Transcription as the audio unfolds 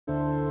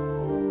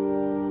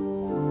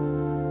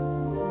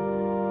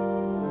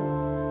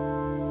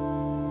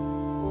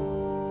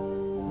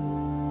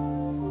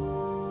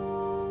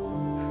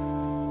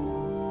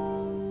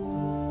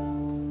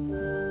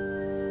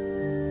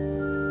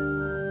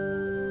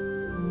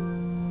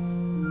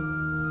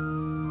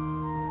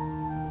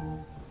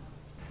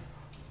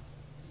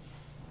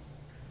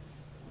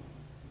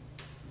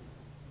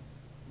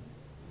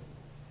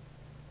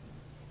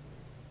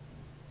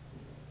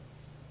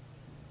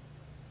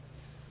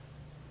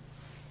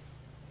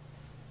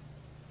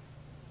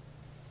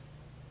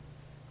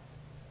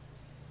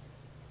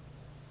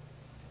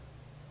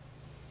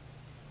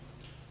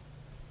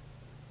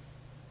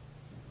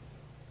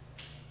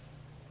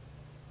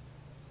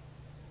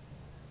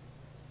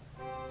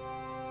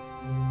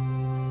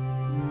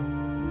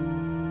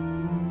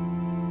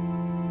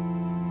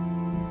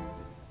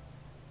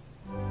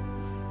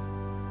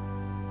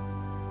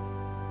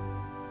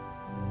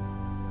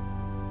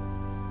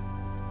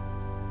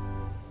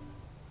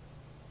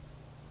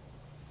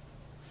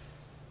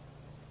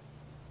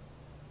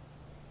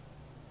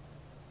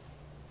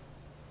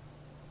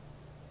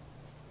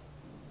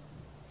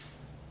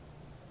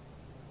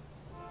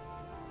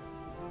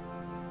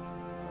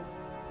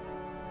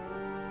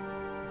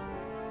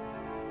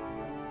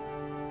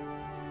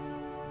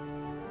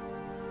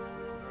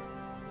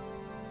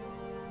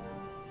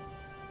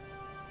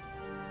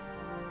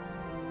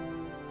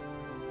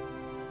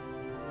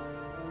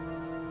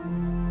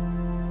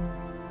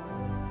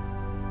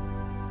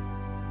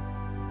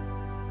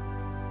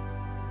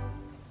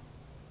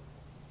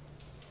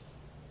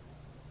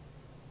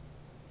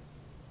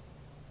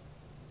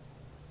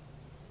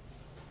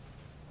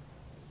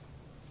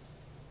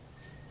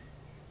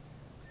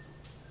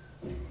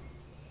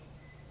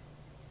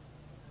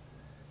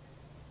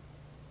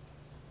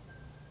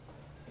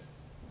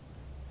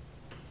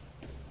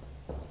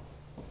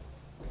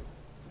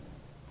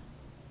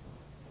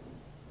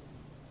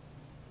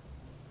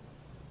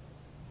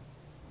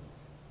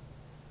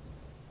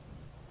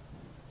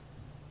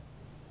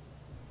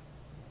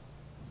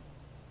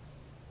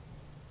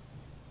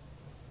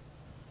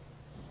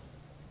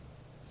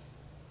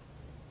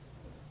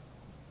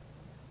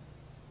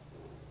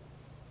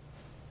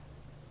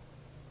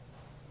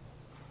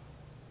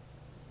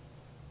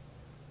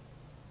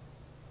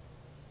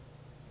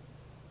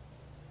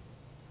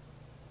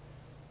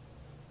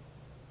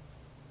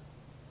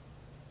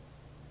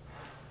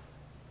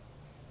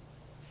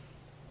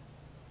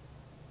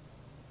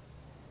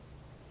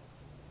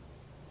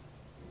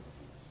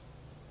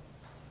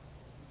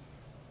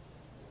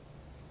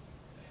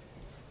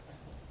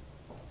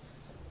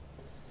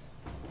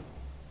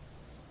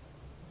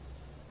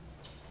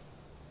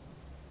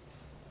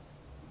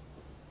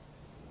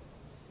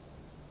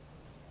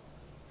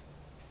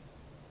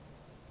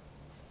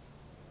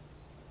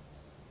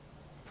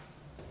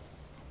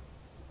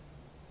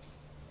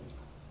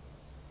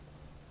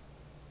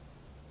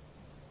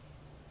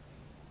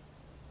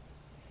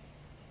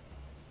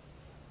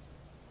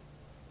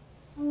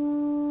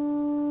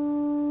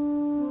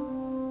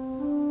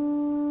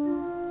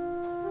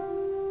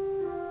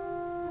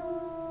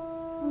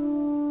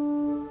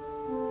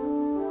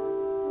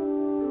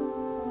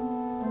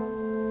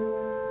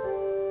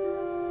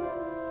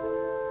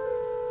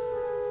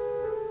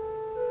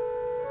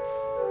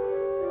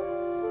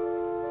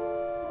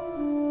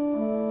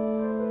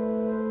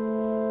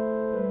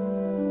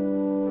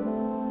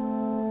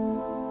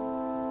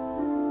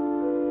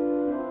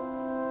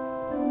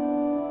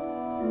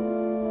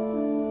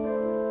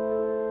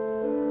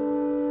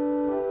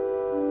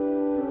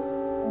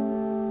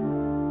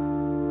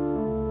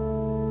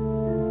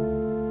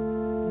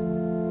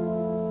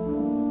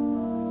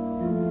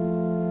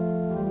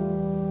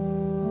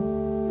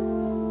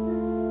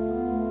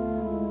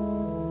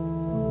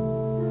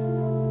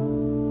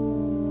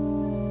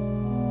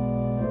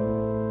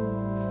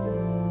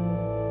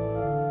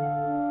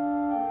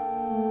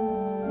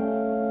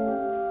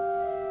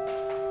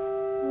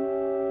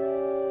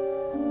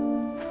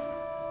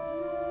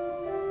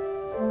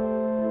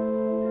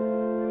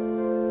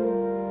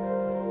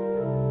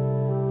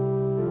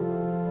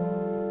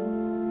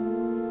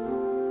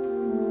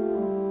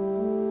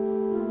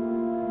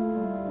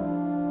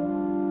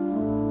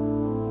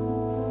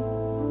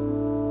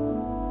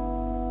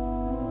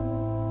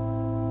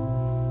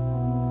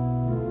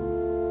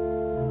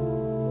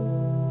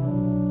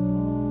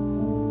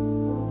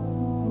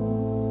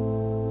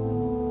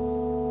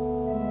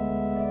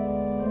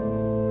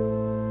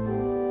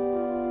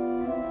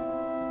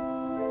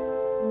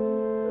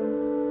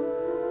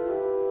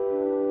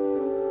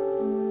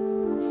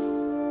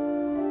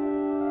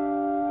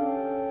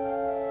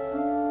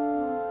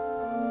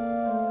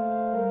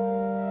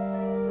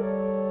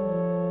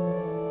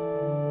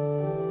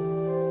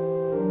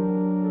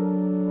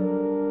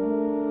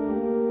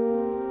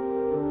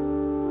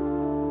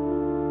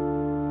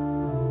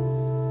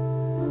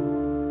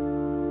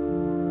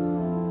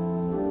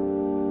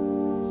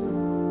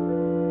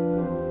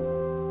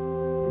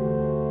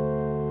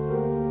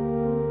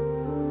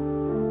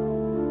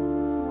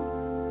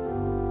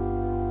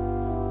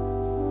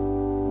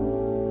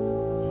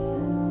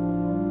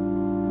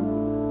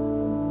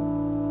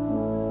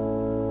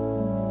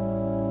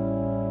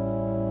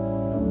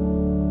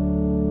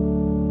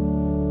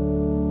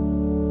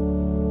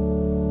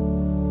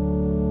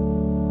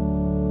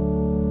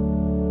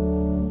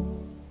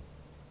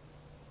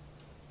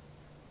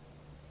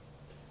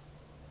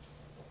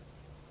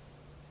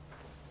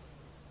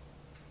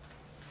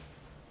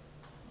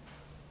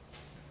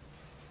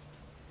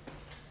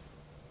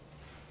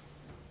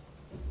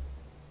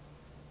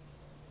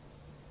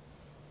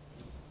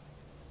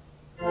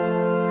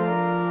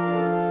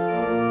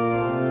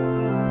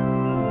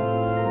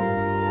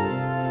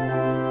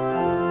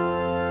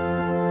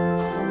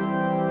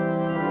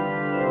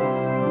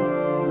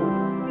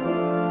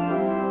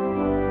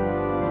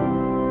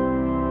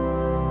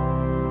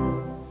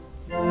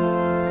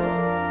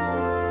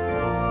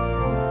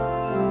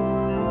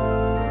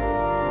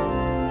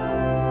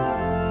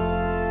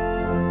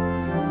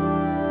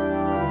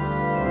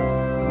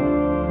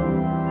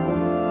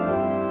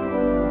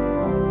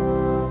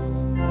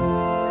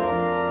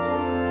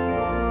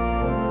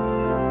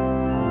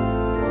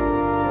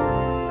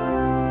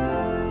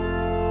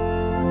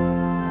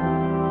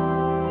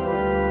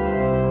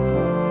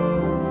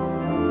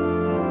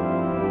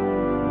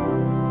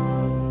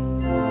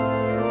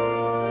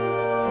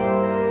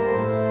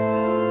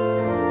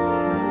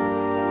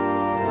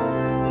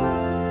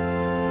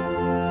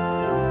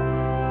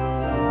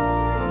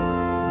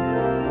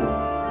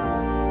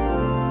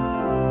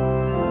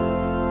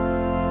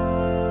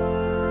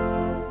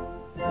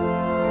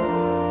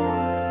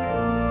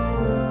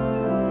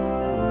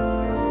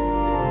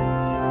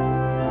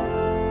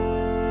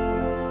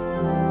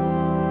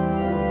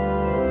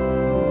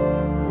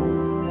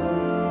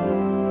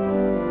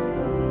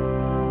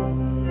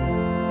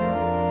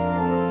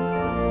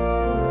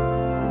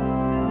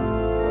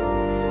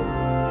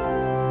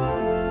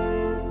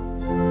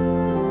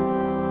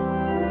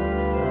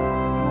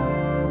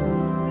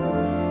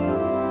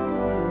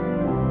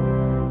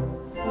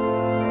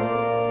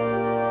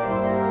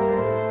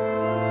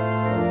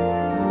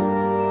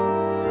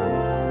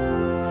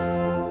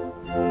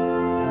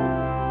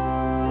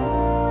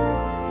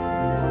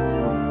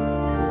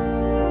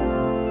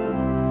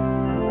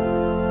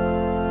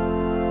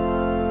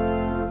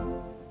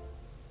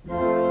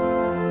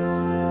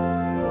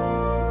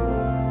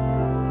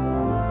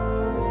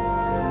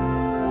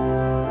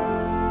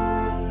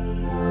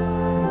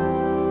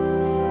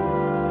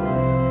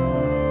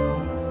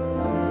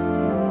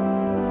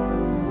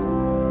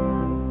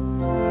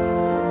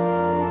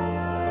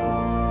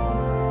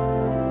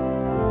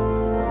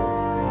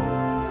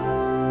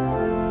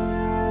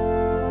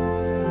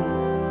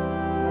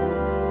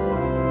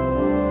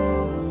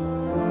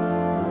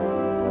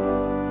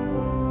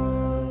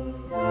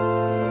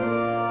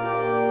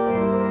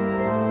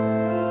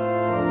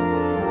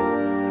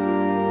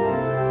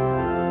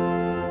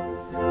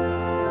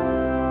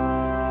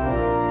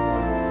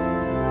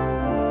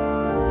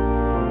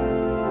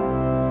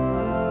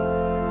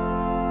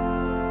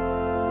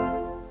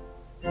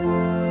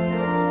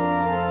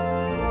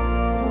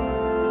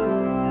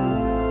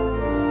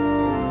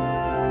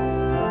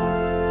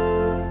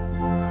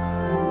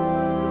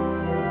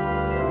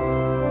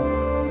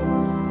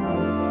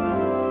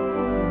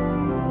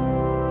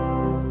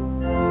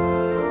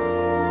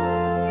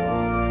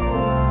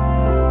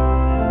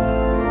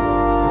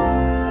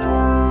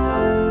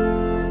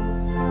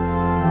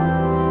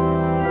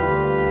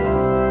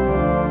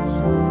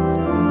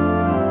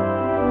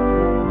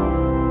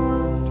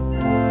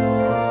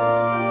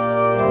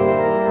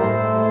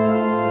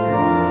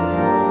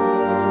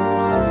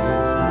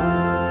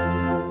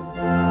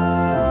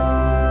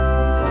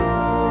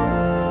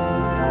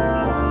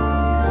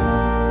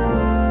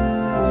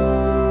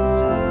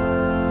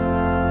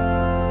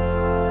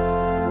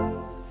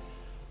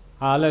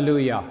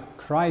Hallelujah.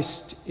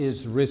 Christ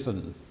is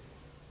risen.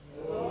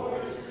 The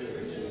Lord is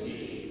risen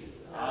indeed.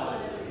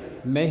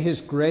 Hallelujah. May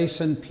his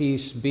grace and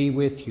peace be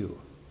with you.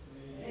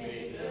 May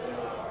it fill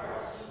our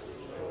hearts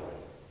with joy.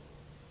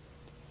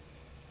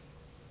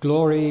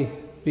 Glory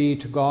be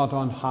to God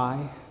on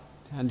high,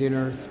 and in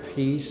earth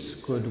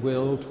peace,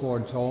 goodwill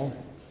towards all.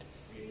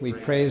 We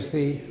praise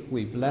thee,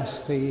 we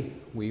bless thee,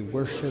 we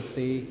worship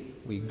thee,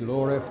 we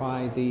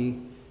glorify thee,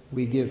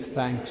 we give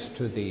thanks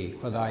to thee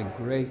for thy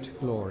great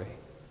glory.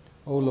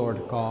 O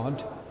Lord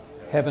God,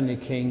 heavenly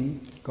King,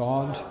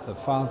 God the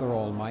Father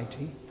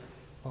Almighty,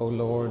 O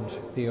Lord,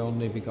 the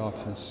only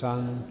begotten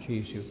Son,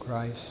 Jesus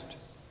Christ,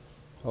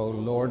 O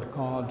Lord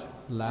God,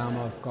 Lamb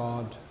of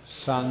God,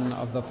 Son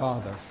of the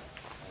Father,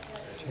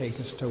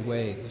 takest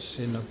away the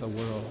sin of the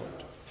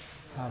world.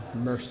 Have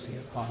mercy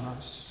upon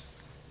us.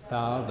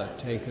 Thou that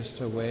takest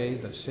away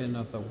the sin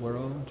of the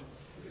world,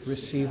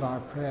 receive our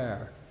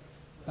prayer.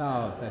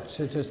 Thou that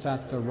sittest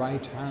at the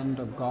right hand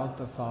of God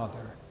the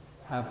Father,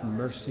 have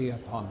mercy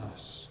upon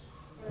us.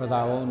 For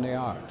thou only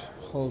art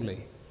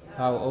holy,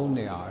 thou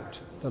only art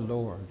the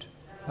Lord,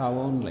 thou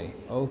only,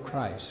 O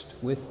Christ,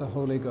 with the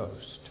Holy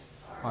Ghost,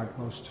 art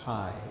most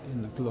high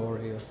in the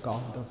glory of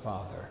God the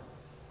Father.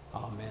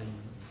 Amen.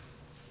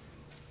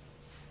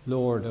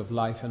 Lord of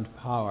life and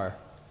power,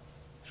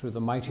 through the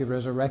mighty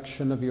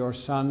resurrection of your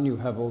Son, you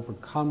have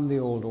overcome the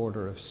old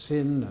order of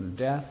sin and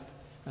death,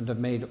 and have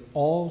made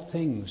all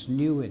things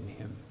new in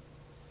him.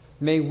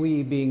 May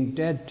we, being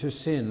dead to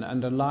sin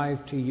and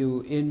alive to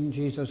you in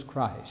Jesus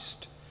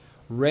Christ,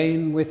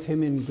 reign with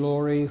him in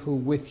glory, who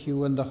with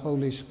you and the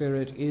Holy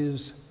Spirit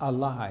is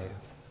alive,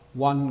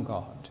 one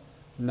God,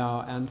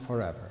 now and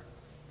forever.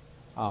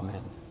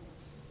 Amen.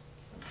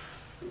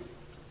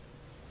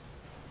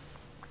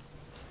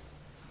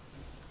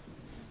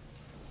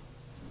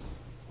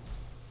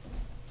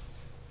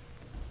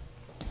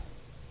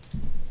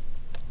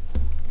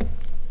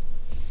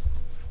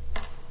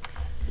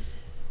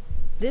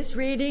 This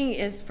reading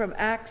is from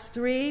Acts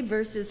 3,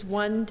 verses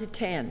 1 to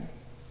 10.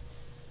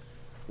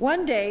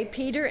 One day,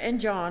 Peter and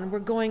John were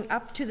going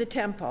up to the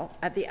temple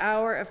at the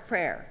hour of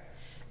prayer,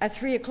 at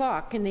 3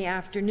 o'clock in the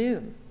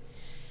afternoon,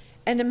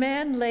 and a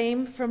man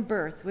lame from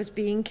birth was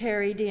being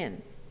carried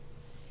in.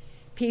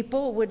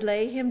 People would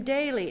lay him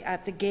daily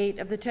at the gate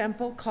of the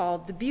temple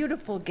called the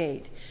Beautiful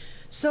Gate,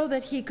 so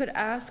that he could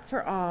ask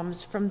for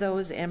alms from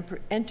those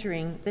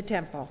entering the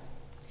temple.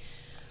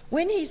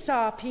 When he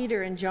saw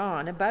Peter and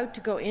John about to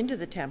go into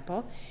the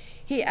temple,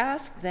 he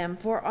asked them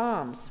for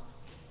alms.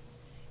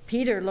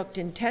 Peter looked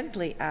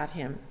intently at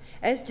him,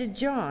 as did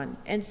John,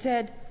 and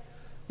said,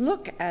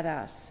 "Look at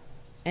us."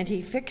 And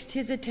he fixed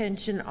his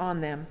attention on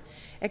them,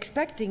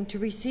 expecting to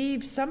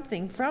receive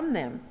something from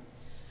them.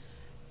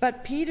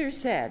 But Peter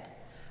said,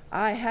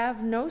 "I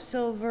have no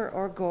silver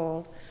or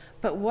gold,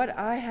 but what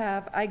I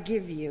have I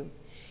give you.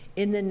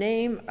 In the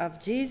name of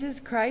Jesus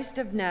Christ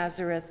of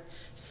Nazareth,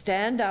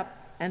 stand up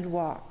and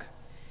walk."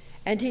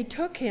 And he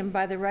took him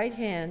by the right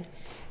hand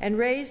and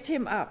raised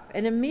him up,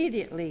 and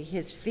immediately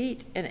his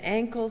feet and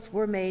ankles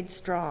were made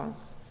strong.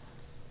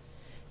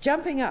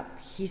 Jumping up,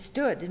 he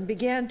stood and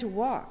began to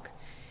walk,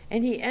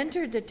 and he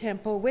entered the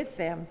temple with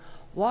them,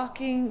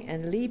 walking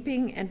and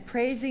leaping and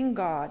praising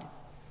God.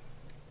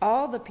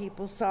 All the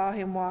people saw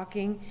him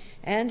walking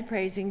and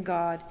praising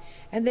God,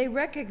 and they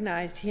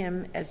recognized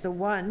him as the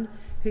one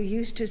who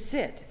used to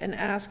sit and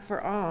ask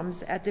for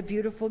alms at the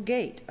Beautiful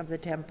Gate of the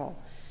temple.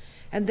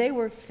 And they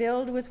were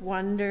filled with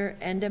wonder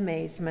and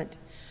amazement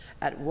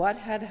at what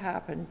had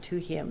happened to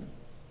him.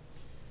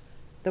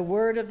 The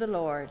word of the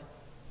Lord.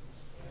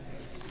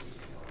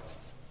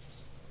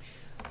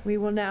 We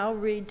will now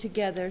read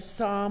together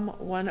Psalm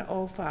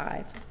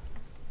 105.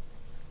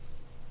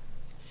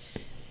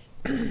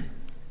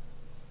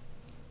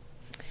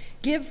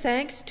 Give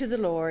thanks to the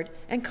Lord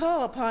and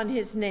call upon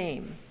his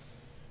name.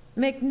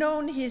 Make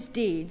known his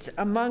deeds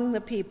among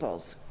the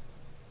peoples.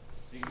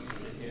 Sing to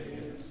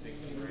him, sing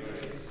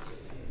praise,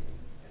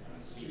 and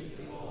speak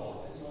of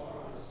all his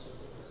marvelous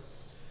works.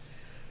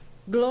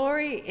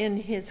 Glory in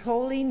his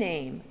holy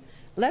name.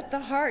 Let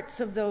the hearts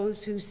of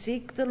those who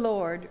seek the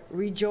Lord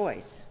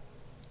rejoice.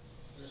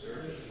 Search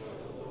for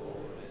the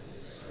Lord and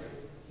his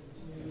strength,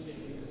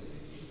 continually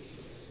seek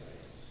his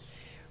face.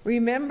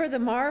 Remember the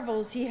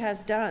marvels he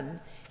has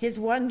done, his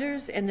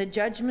wonders and the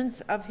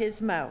judgments of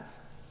his mouth.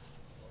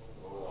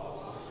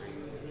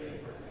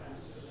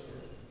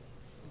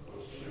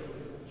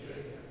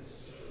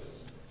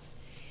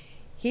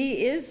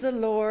 He is the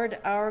Lord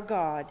our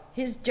God.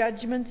 His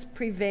judgments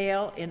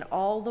prevail in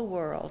all the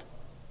world.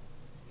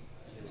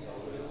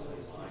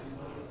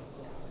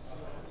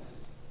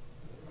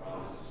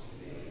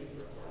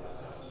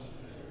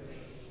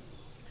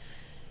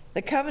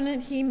 The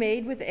covenant he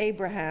made with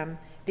Abraham,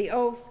 the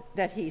oath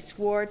that he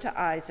swore to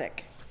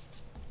Isaac.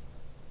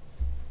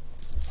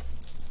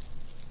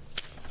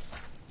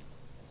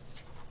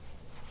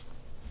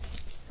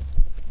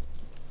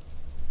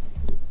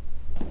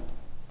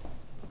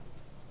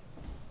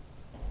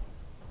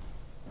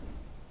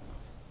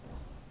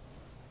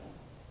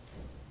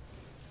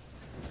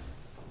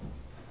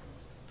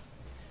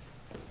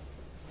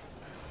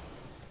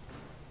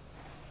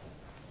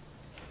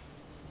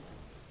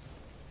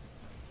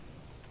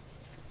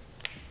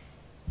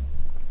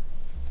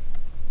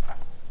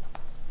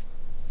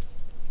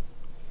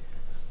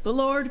 The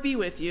Lord be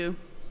with you.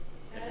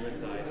 And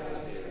with thy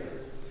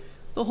spirit.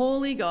 The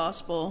Holy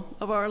Gospel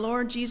of our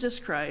Lord Jesus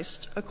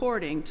Christ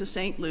according to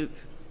St. Luke.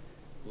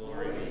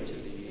 Glory be to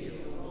thee,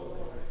 O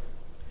Lord.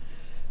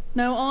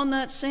 Now on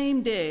that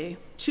same day,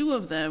 2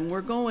 of them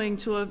were going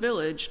to a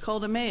village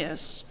called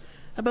Emmaus,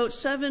 about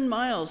 7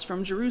 miles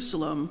from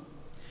Jerusalem,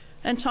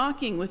 and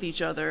talking with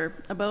each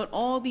other about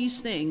all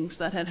these things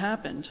that had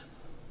happened.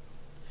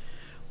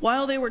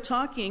 While they were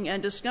talking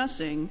and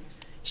discussing,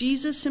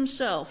 Jesus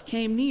himself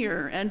came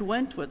near and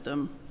went with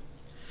them,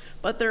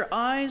 but their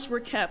eyes were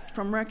kept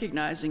from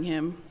recognizing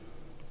him.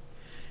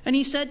 And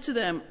he said to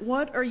them,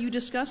 "What are you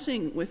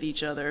discussing with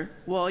each other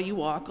while you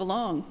walk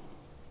along?"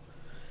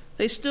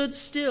 They stood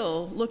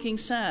still, looking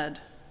sad.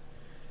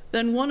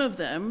 Then one of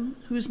them,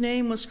 whose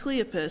name was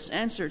Cleopas,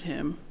 answered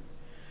him,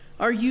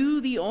 "Are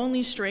you the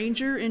only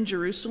stranger in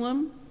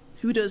Jerusalem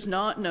who does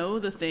not know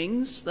the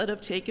things that have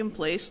taken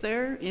place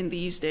there in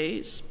these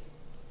days?"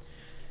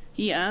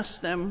 He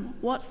asked them,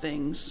 "What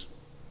things?"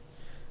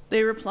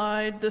 They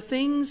replied, "The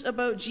things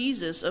about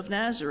Jesus of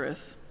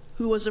Nazareth,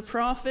 who was a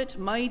prophet,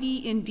 mighty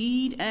in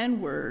deed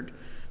and word,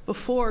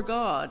 before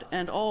God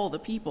and all the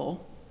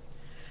people,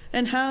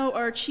 and how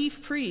our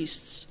chief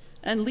priests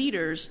and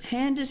leaders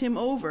handed him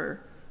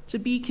over to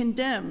be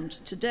condemned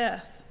to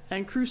death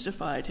and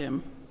crucified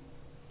him.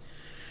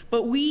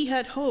 But we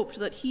had hoped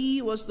that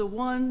he was the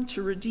one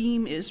to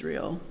redeem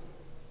Israel.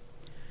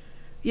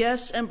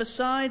 Yes, and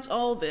besides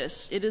all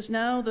this, it is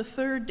now the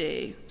 3rd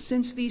day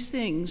since these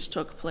things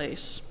took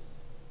place.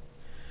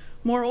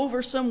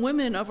 Moreover, some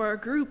women of our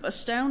group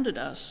astounded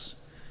us.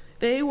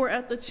 They were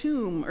at the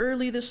tomb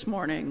early this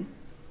morning,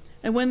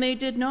 and when they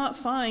did not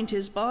find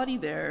his body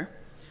there,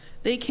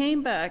 they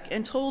came back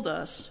and told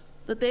us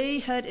that they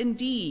had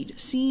indeed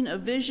seen a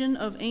vision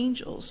of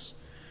angels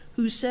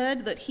who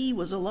said that he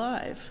was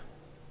alive.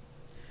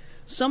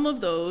 Some of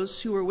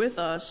those who were with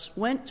us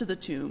went to the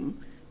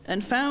tomb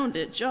and found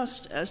it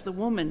just as the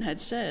woman had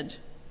said,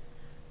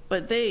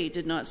 but they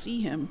did not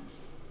see him."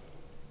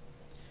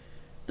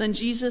 Then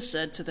Jesus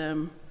said to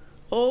them,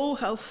 "Oh,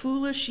 how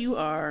foolish you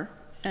are,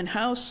 and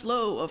how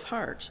slow of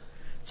heart,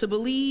 to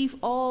believe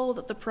all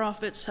that the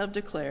prophets have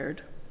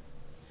declared.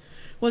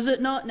 Was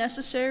it not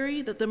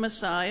necessary that the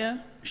Messiah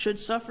should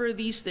suffer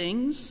these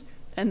things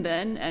and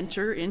then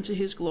enter into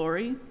his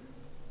glory?"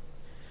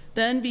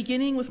 Then,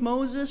 beginning with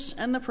Moses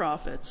and the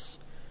prophets,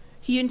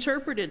 he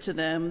interpreted to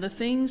them the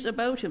things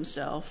about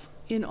himself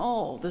in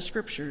all the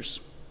scriptures.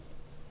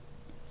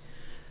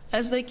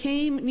 As they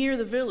came near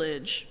the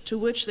village to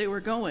which they were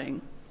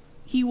going,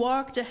 he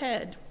walked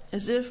ahead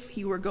as if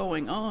he were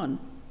going on.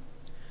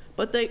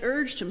 But they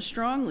urged him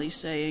strongly,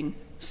 saying,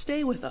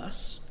 "Stay with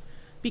us,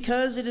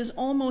 because it is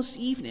almost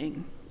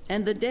evening,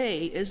 and the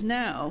day is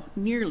now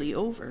nearly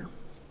over."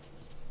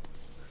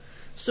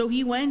 So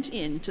he went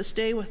in to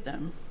stay with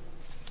them.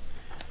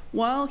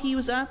 While he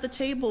was at the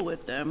table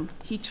with them,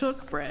 he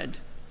took bread,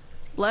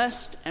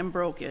 blessed and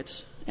broke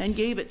it, and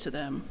gave it to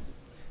them.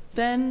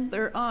 Then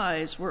their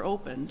eyes were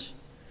opened,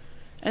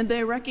 and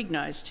they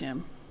recognized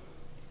him,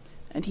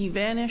 and he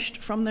vanished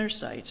from their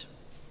sight.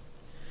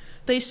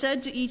 They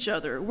said to each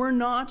other, "Were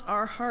not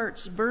our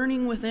hearts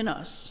burning within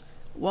us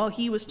while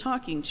he was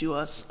talking to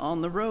us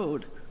on the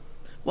road,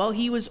 while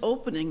he was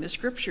opening the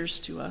scriptures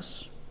to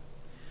us?"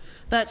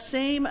 That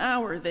same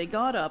hour they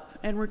got up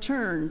and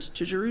returned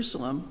to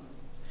Jerusalem.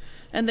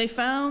 And they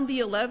found the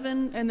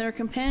 11 and their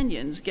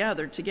companions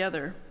gathered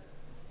together.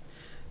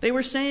 They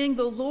were saying,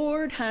 "The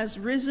Lord has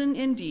risen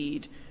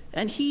indeed,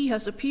 and he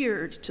has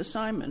appeared to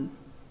Simon."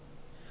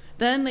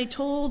 Then they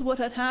told what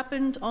had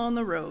happened on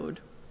the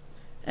road,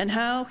 and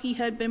how he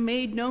had been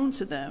made known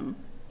to them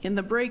in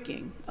the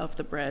breaking of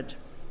the bread.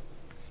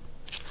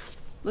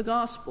 The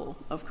Gospel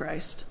of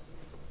Christ.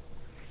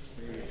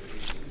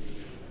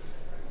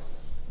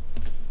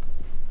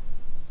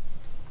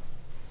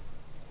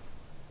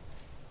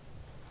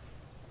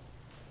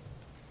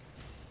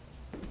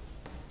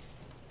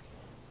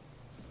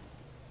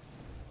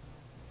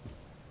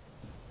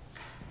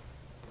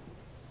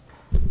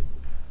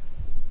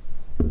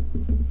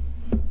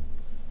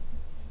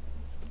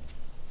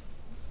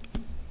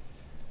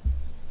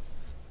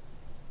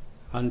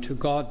 Unto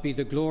God be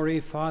the glory,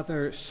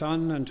 Father,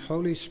 Son, and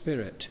Holy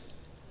Spirit.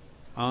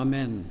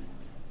 Amen.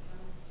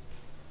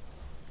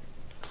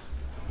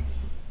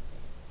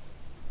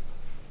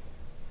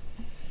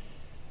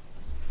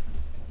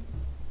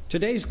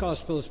 Today's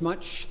Gospel is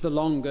much the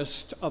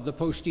longest of the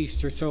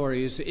post-Easter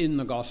stories in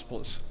the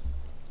Gospels.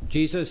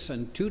 Jesus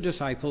and 2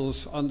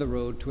 disciples on the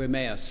road to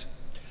Emmaus.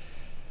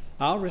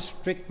 I'll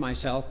restrict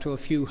myself to a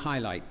few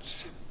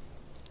highlights.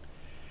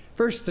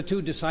 First, the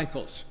 2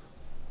 disciples.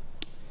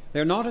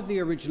 They're not of the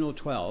original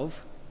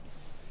 12.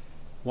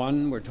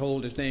 One, we're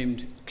told, is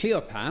named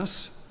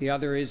Cleopas, the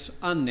other is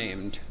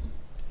unnamed.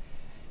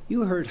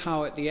 You heard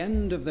how at the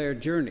end of their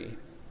journey,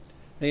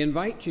 they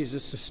invite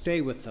Jesus to stay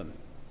with them.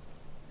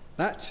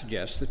 That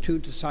suggests the 2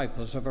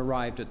 disciples have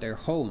arrived at their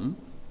home,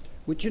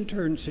 which in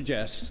turn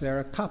suggests they're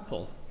a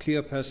couple,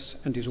 Cleopas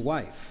and his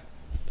wife.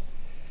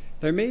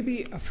 There may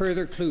be a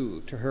further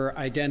clue to her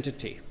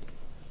identity.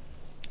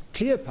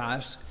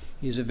 Cleopas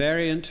is a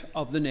variant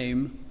of the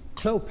name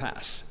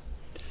Clopas.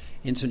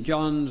 In St.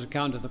 John's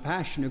account of the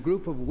Passion, a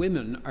group of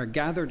women are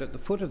gathered at the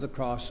foot of the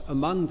cross,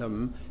 among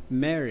them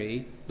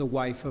Mary, the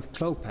wife of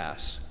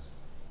Clopas.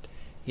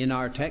 In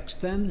our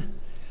text, then,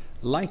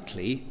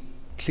 likely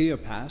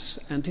Cleopas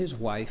and his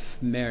wife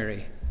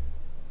Mary.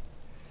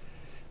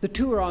 The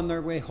two are on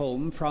their way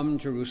home from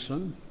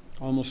Jerusalem.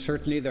 Almost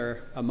certainly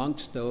they're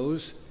amongst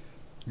those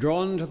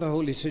drawn to the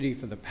Holy City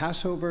for the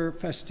Passover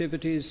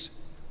festivities,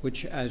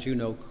 which, as you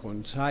know,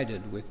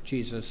 coincided with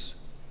Jesus'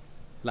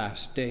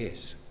 last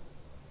days.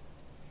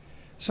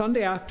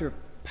 Sunday after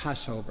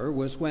Passover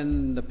was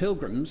when the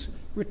pilgrims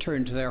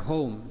returned to their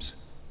homes.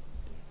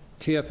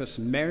 Cleopas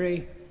and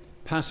Mary,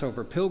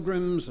 Passover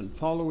pilgrims and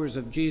followers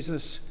of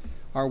Jesus,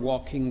 are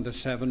walking the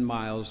 7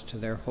 miles to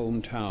their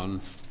hometown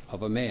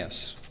of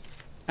Emmaus.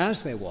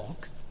 As they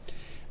walk,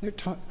 they're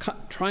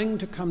trying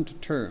to come to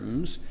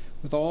terms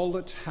with all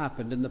that's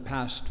happened in the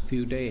past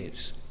few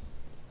days.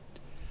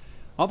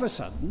 Of a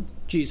sudden,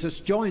 Jesus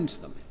joins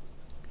them,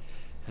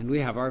 and we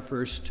have our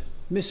first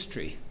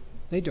mystery.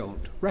 They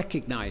don't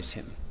recognize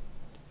him.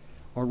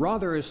 Or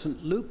rather, as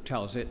St. Luke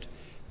tells it,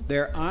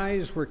 their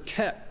eyes were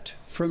kept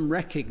from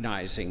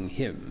recognizing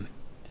him.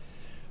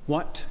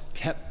 What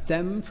kept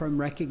them from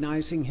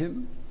recognizing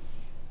him?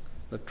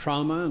 The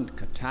trauma and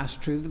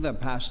catastrophe of the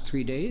past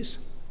 3 days?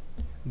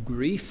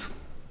 Grief?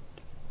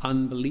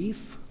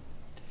 Unbelief?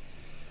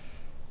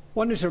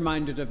 One is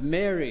reminded of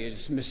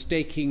Mary's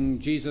mistaking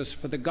Jesus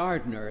for the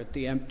gardener at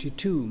the empty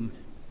tomb,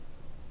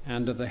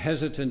 and of the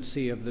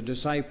hesitancy of the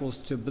disciples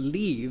to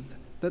believe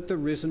that the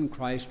risen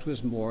Christ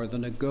was more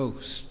than a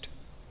ghost.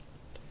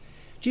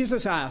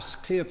 Jesus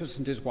asks Cleopas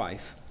and his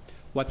wife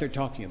what they're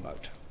talking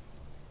about.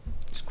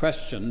 His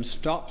question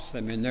stops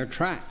them in their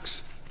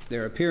tracks,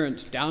 their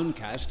appearance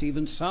downcast,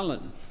 even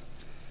sullen.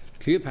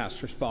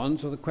 Cleopas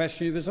responds with a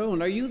question of his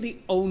own. Are you the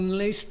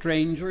only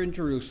stranger in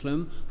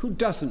Jerusalem who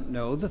doesn't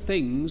know the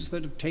things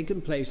that have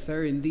taken place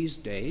there in these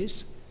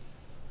days?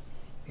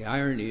 The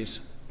irony is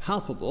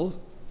palpable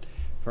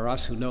for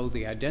us who know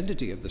the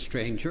identity of the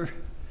stranger.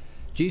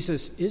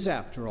 Jesus is,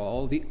 after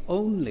all, the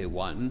only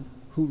one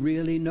who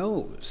really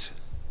knows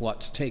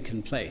what's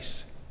taken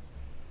place.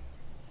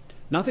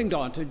 Nothing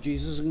daunted,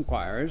 Jesus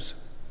inquires,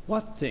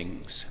 what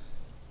things?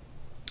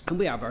 And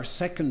we have our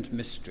second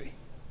mystery.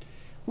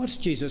 What's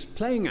Jesus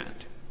playing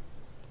at?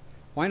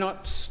 Why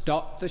not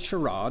stop the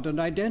charade and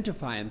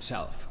identify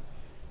himself?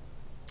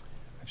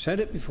 I've said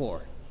it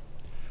before.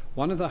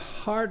 One of the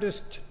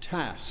hardest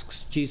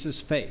tasks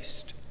Jesus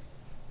faced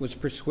was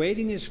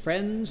persuading his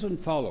friends and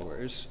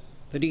followers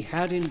that he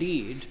had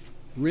indeed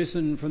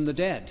risen from the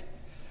dead.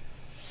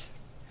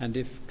 And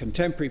if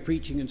contemporary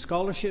preaching and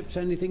scholarship's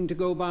anything to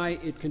go by,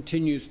 it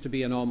continues to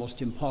be an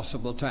almost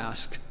impossible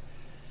task.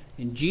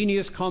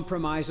 Ingenious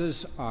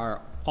compromises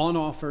are on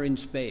offer in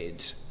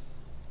spades.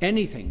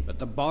 Anything but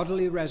the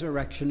bodily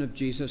resurrection of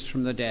Jesus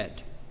from the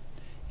dead,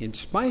 in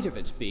spite of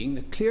its being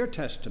the clear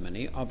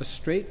testimony of a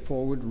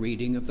straightforward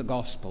reading of the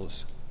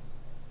Gospels.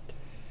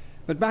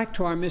 But back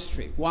to our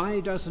mystery.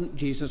 Why doesn't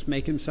Jesus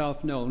make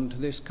himself known to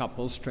this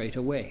couple straight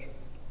away?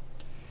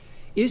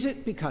 Is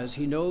it because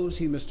he knows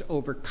he must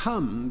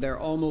overcome their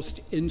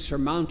almost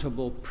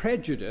insurmountable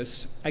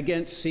prejudice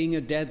against seeing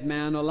a dead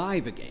man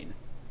alive again?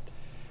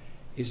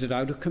 Is it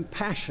out of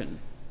compassion?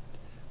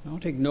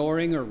 Not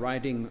ignoring or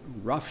riding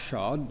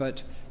roughshod,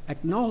 but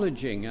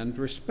acknowledging and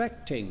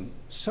respecting,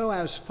 so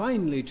as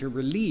finally to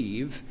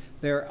relieve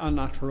their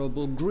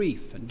unutterable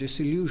grief and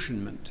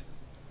disillusionment?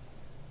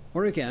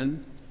 Or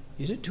again,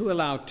 is it to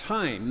allow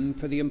time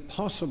for the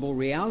impossible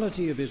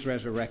reality of his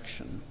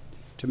resurrection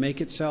to make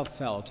itself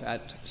felt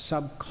at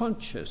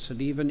subconscious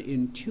and even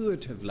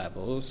intuitive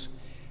levels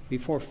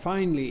before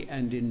finally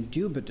and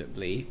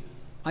indubitably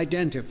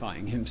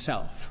identifying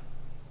himself?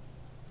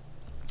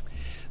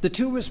 The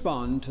two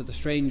respond to the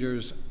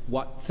stranger's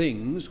what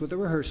things with a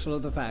rehearsal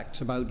of the facts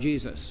about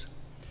Jesus.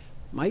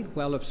 Might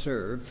well have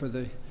served for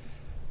the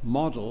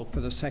model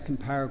for the second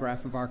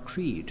paragraph of our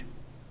creed.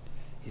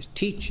 His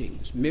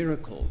teachings,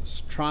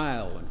 miracles,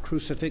 trial and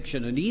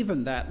crucifixion, and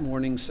even that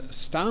morning's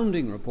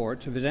astounding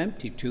reports of his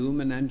empty tomb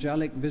and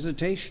angelic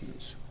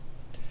visitations.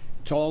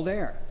 It's all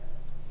there,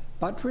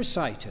 but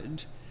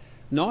recited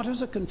not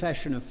as a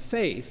confession of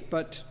faith,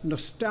 but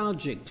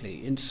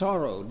nostalgically in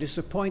sorrow,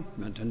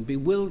 disappointment, and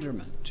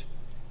bewilderment.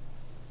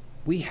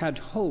 We had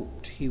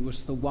hoped he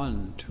was the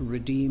one to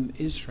redeem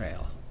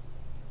Israel.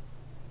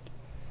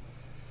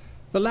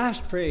 The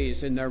last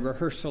phrase in their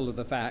rehearsal of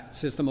the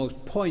facts is the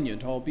most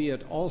poignant,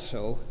 albeit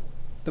also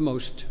the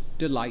most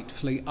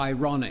delightfully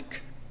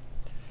ironic.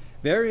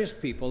 Various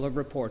people have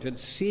reported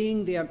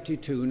seeing the empty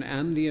tomb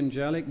and the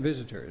angelic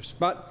visitors,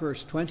 but,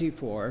 verse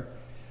 24,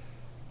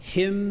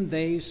 him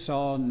they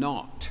saw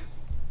not.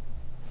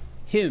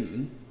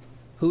 Him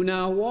who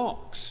now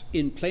walks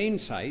in plain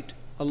sight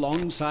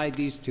alongside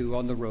these two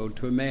on the road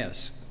to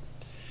Emmaus.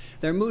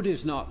 Their mood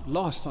is not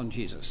lost on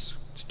Jesus.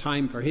 It's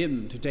time for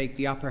him to take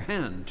the upper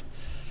hand,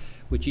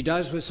 which he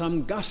does with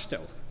some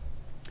gusto.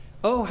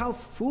 Oh, how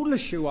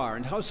foolish you are,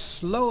 and how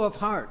slow of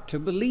heart to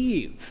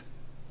believe.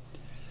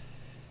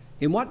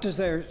 In what does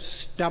their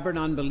stubborn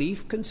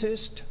unbelief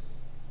consist?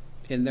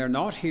 In their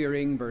not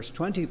hearing, verse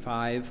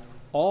 25,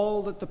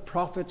 all that the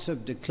prophets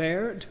have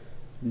declared,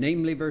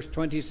 namely verse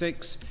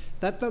 26,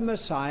 that the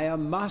Messiah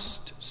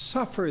must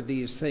suffer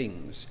these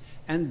things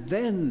and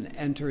then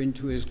enter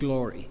into his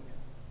glory.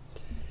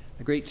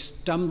 The great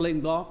stumbling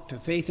block to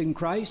faith in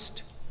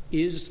Christ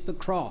is the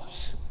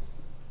cross,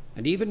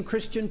 and even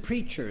Christian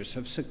preachers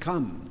have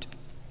succumbed.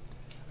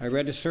 I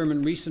read a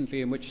sermon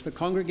recently in which the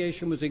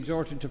congregation was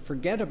exhorted to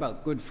forget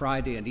about Good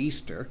Friday and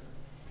Easter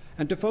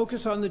and to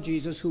focus on the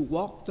Jesus who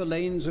walked the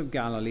lanes of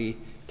Galilee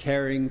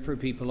caring for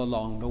people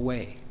along the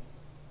way.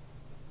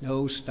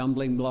 No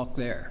stumbling block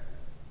there.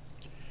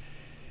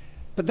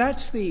 But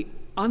that's the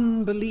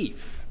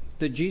unbelief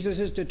that Jesus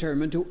is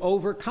determined to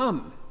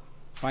overcome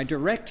by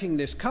directing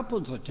this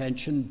couple's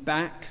attention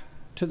back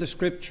to the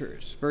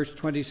Scriptures. Verse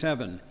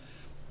 27,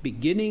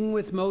 beginning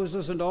with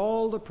Moses and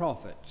all the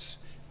prophets,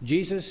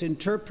 Jesus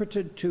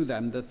interpreted to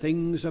them the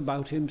things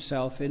about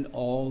himself in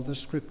all the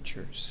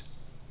Scriptures.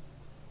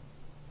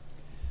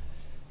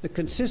 The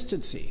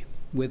consistency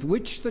with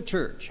which the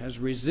Church has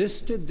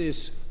resisted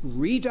this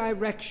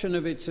redirection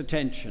of its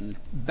attention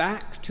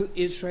back to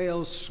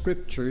Israel's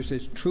Scriptures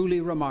is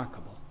truly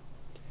remarkable.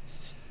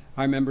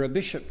 I remember a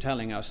bishop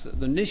telling us that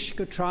the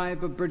Nisga'a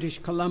tribe of British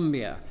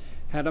Columbia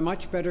had a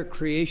much better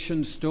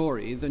creation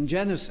story than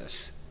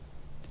Genesis.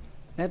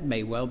 That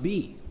may well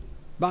be,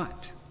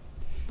 but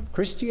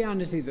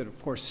Christianity that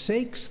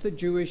forsakes the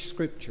Jewish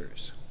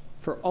Scriptures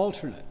for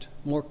alternate,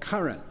 more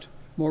current,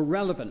 more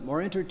relevant,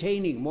 more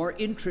entertaining, more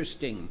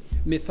interesting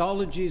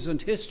mythologies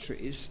and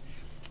histories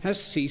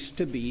has ceased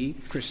to be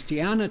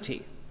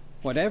Christianity,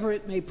 whatever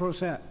it may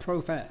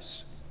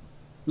profess.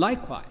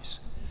 Likewise,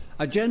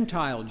 a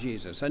Gentile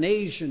Jesus, an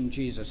Asian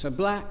Jesus, a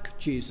black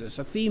Jesus,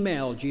 a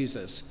female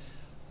Jesus,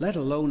 let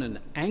alone an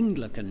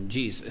Anglican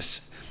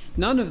Jesus.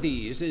 None of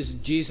these is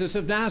Jesus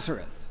of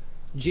Nazareth,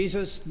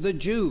 Jesus the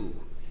Jew,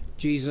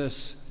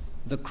 Jesus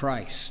the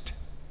Christ.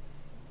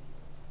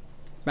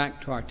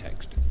 Back to our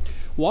text.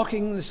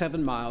 Walking the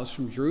 7 miles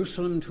from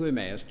Jerusalem to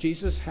Emmaus,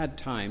 Jesus had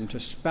time to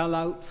spell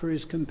out for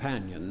his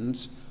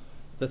companions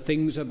the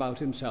things about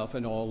himself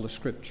in all the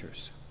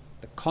Scriptures,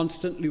 the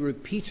constantly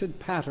repeated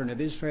pattern of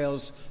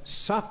Israel's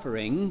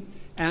suffering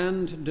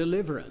and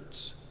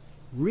deliverance,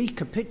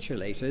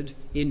 recapitulated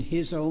in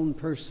his own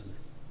person.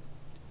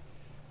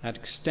 That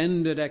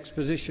extended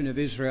exposition of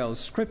Israel's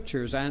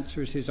Scriptures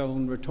answers his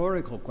own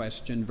rhetorical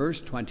question,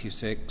 verse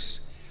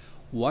 26,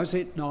 was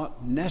it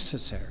not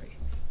necessary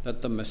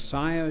that the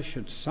Messiah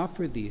should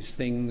suffer these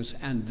things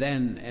and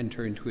then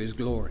enter into his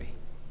glory?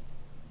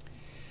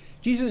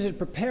 Jesus is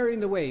preparing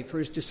the way for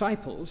his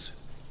disciples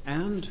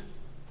and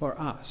for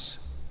us,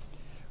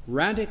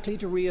 radically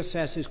to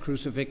reassess his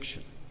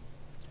crucifixion,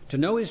 to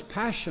know his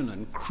passion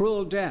and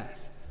cruel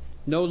death,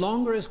 no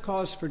longer as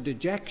cause for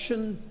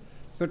dejection,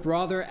 but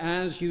rather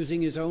as,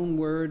 using his own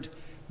word,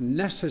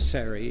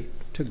 necessary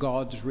to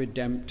God's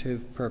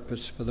redemptive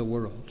purpose for the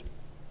world.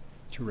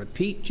 To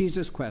repeat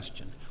Jesus'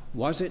 question,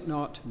 was it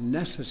not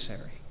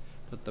necessary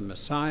that the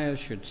Messiah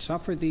should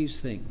suffer these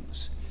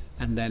things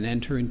and then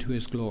enter into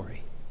his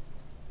glory?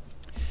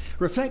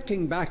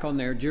 Reflecting back on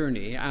their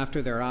journey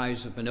after their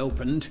eyes have been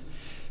opened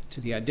to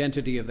the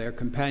identity of their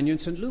companion,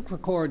 St. Luke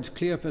records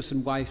Cleopas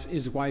and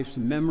his wife's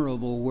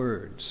memorable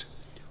words.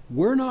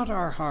 Were not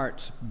our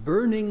hearts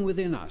burning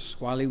within us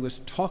while he was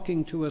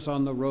talking to us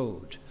on the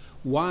road,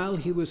 while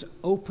he was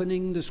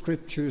opening the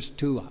Scriptures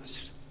to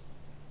us?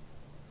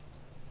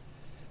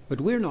 But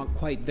we're not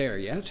quite there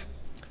yet,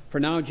 for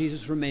now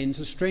Jesus remains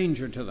a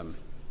stranger to them.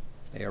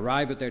 They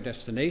arrive at their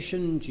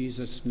destination,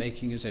 Jesus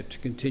making as if to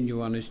continue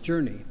on his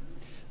journey.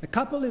 The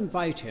couple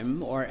invite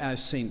him, or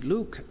as St.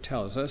 Luke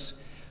tells us,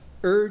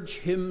 urge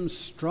him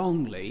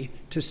strongly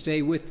to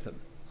stay with them,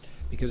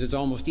 because it's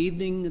almost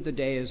evening and the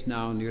day is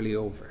now nearly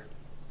over.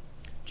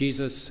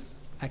 Jesus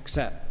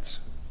accepts.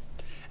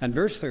 And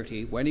verse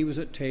 30, when he was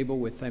at table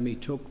with them, he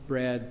took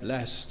bread,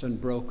 blessed and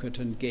broke it,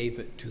 and gave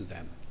it to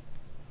them.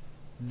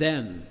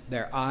 Then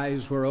their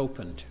eyes were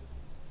opened,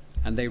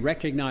 and they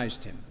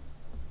recognized him,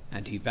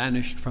 and he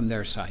vanished from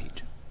their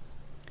sight.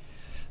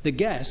 The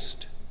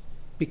guest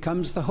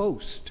becomes the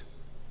host,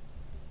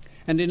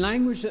 and in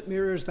language that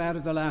mirrors that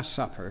of the Last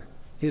Supper,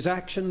 his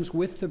actions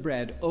with the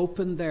bread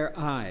opened their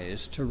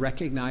eyes to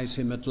recognize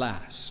him at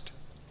last.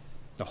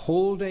 The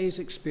whole day's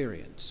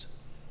experience,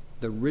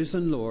 the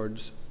risen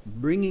Lord's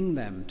bringing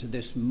them to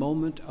this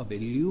moment of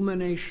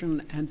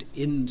illumination and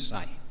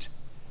insight.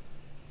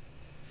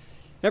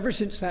 Ever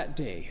since that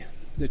day,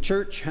 the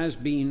Church has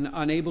been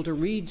unable to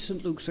read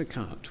St. Luke's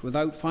account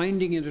without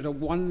finding in it a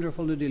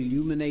wonderful and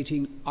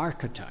illuminating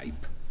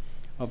archetype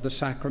of the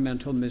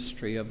sacramental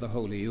mystery of the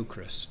Holy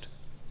Eucharist.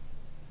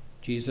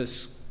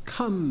 Jesus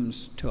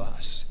comes to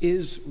us,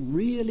 is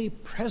really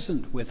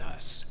present with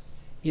us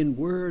in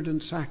word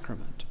and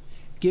sacrament,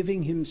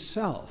 giving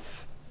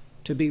himself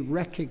to be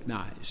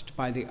recognized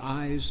by the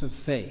eyes of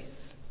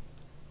faith,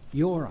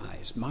 your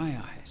eyes, my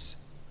eyes.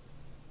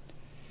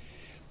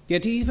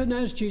 Yet even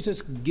as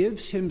Jesus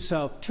gives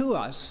himself to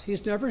us,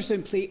 he's never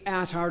simply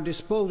at our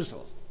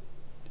disposal.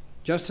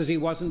 just as he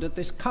wasn't at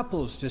this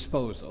couple's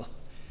disposal,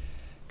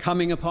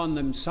 coming upon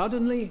them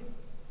suddenly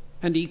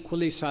and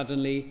equally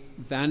suddenly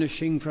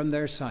vanishing from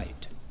their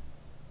sight.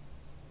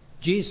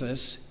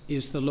 Jesus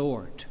is the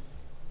Lord,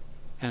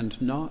 and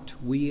not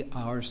we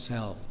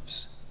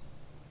ourselves.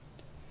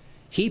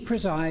 He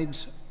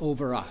presides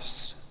over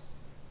us,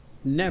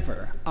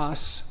 never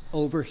us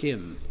over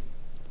him,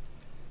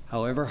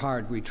 however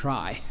hard we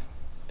try.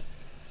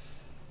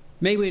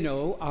 May we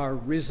know our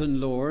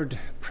risen Lord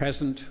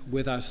present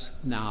with us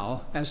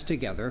now, as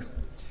together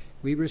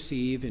we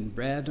receive in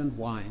bread and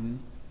wine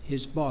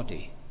his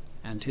body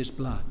and his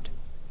blood,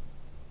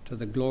 to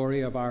the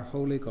glory of our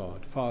holy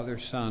God, Father,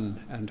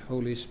 Son, and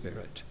Holy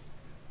Spirit.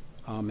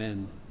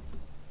 Amen.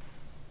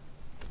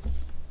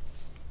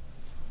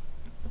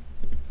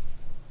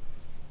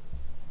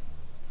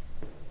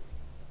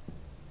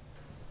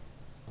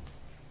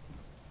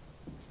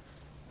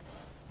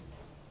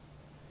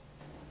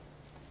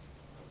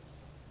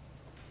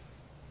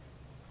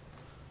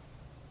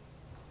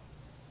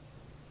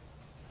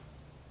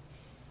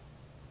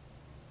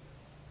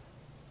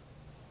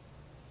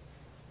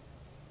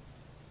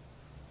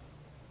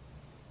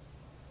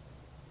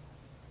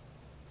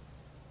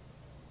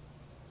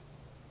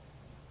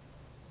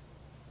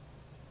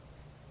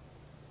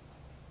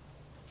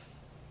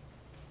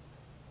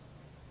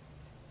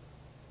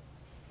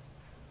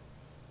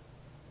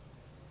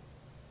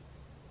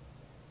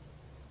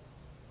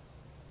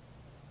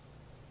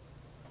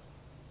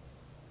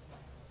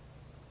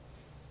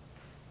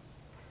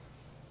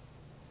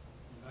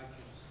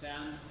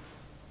 Stand.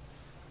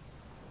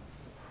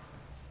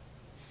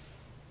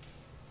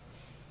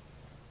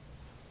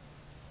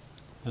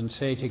 And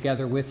say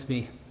together with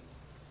me,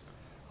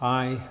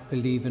 I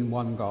believe in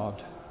one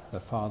God, the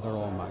Father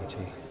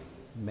Almighty,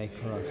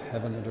 maker of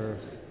heaven and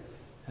earth,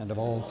 and of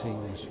all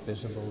things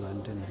visible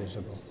and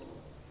invisible,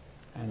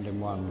 and in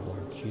one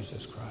Lord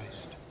Jesus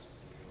Christ,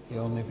 the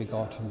only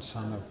begotten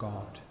Son of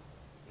God,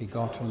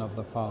 begotten of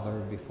the Father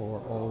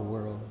before all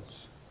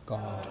worlds,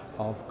 God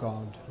of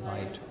God,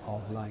 light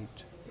of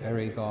light,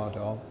 very God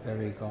of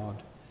very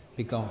God,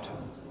 begotten,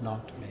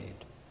 not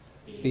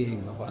made,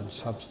 being of one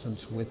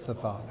substance with the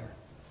Father,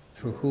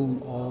 through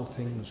whom all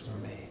things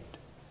were made,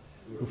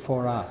 who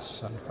for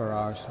us and for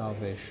our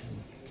salvation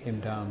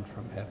came down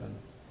from heaven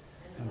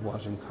and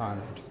was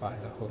incarnate by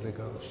the Holy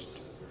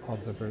Ghost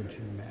of the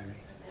Virgin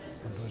Mary,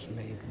 and was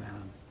made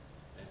man,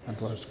 and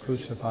was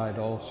crucified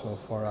also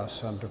for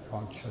us under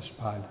Pontius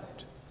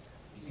Pilate.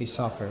 He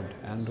suffered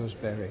and was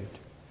buried,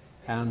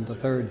 and the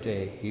third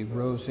day he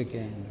rose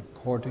again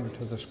according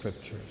to the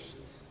Scriptures,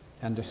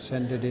 and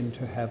ascended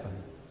into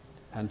heaven,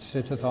 and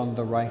sitteth on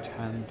the right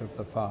hand of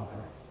the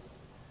Father.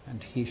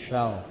 And he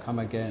shall come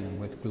again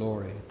with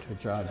glory to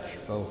judge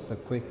both the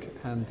quick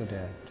and the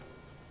dead,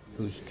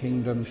 whose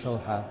kingdom shall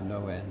have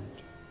no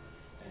end.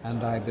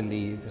 And I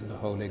believe in the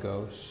Holy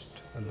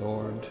Ghost, the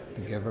Lord,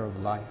 the giver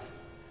of life,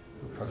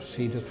 who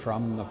proceedeth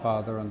from the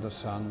Father and the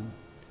Son,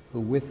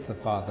 who with the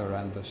Father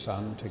and the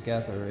Son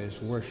together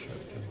is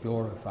worshipped and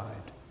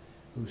glorified,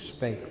 who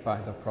spake by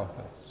the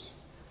prophets.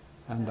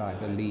 And I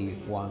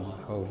believe one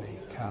holy,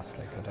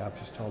 Catholic, and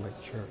Apostolic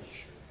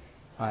Church.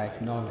 I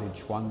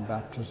acknowledge one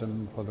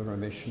baptism for the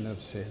remission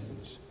of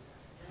sins,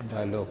 and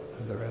I look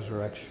for the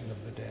resurrection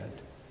of the dead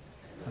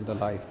and the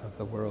life of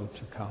the world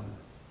to come.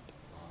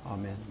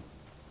 Amen.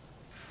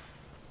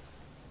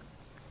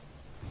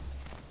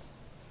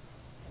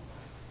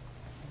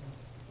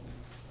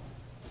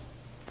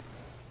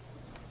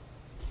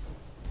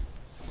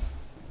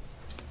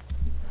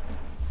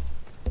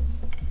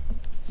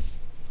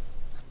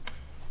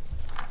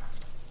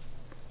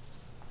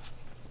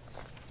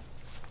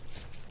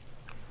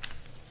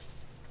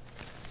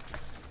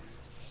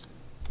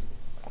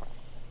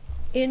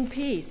 In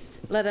peace,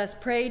 let us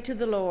pray to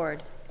the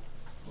Lord.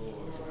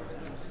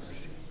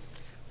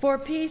 For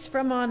peace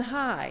from on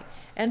high,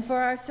 and for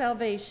our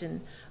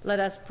salvation, let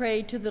us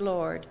pray to the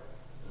Lord.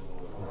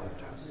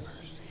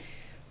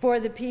 For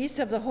the peace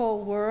of the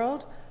whole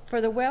world, for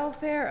the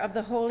welfare of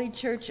the Holy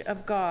Church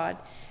of God,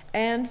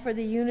 and for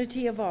the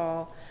unity of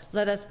all,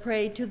 let us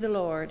pray to the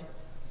Lord.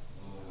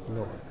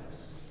 Lord.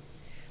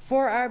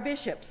 For our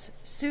bishops,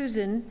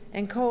 Susan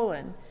and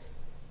Colin,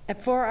 and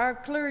for our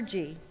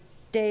clergy,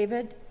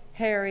 David,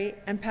 Harry,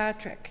 and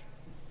Patrick,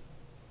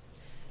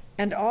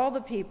 and all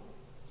the people,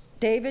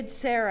 David,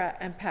 Sarah,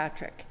 and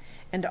Patrick,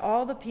 and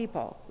all the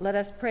people, let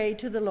us pray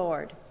to the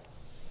Lord.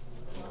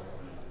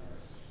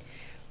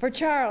 For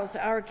Charles,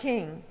 our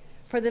King,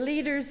 for the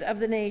leaders of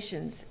the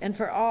nations, and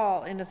for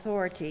all in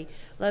authority,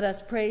 let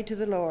us pray to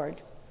the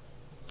Lord.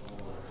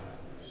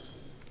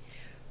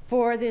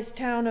 For this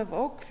town of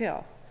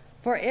Oakville,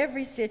 for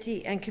every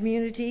city and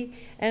community,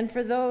 and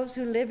for those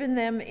who live in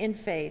them in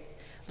faith,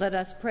 let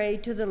us pray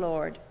to the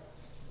Lord.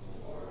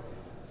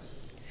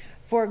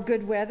 For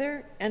good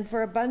weather and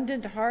for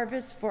abundant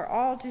harvest for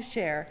all to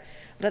share,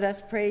 let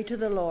us pray to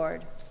the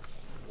Lord.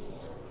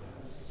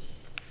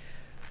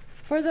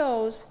 For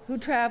those who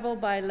travel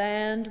by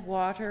land,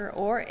 water,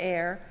 or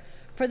air,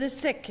 for the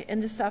sick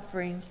and the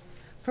suffering,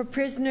 for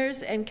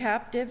prisoners and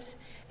captives,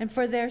 and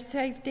for their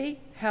safety,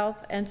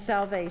 health, and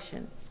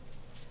salvation.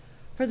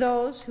 For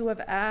those who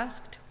have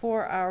asked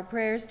for our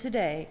prayers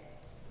today,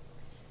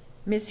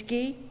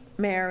 Miski,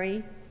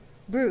 Mary,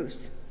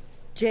 Bruce,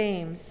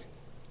 James,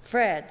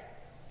 Fred,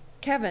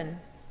 Kevin,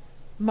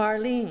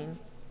 Marlene,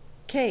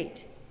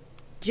 Kate,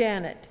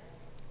 Janet,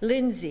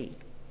 Lindsay,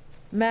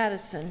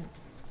 Madison,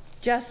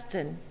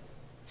 Justin,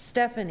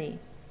 Stephanie,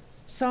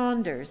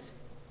 Saunders,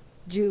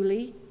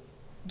 Julie,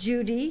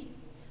 Judy,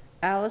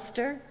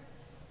 Alistair,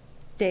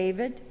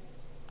 David,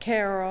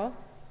 Carol,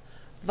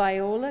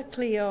 Viola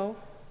Cleo,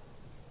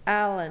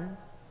 Alan,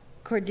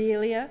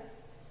 Cordelia,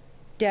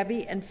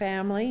 Debbie and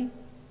family,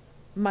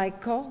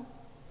 Michael,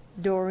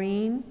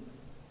 Doreen,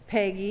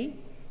 Peggy,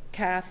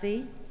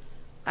 Kathy,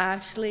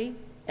 Ashley,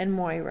 and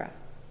Moira.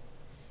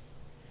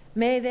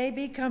 May they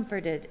be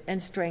comforted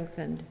and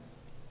strengthened.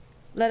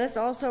 Let us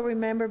also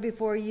remember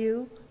before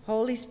you,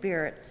 Holy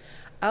Spirit,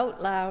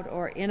 out loud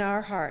or in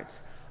our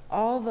hearts,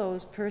 all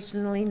those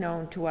personally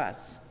known to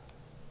us.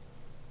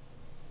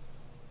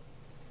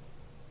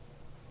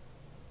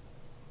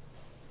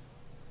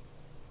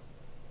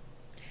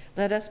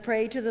 Let us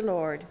pray to the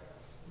Lord.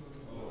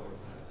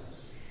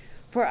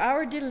 For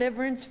our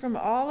deliverance from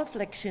all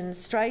affliction,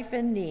 strife,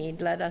 and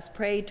need, let us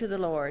pray to the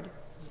Lord.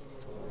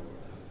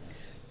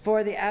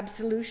 For the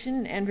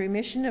absolution and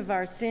remission of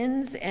our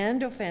sins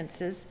and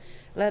offenses,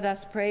 let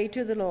us pray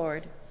to the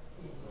Lord.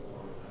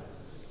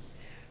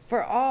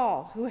 For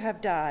all who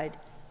have died,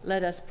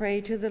 let us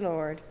pray to the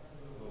Lord.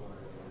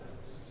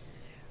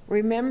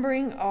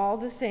 Remembering all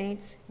the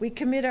saints, we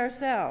commit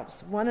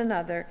ourselves, one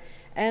another,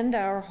 and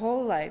our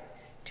whole life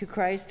to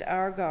Christ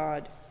our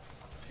God.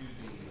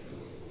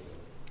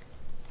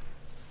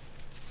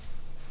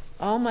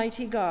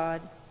 Almighty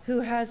God,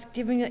 who has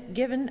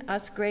given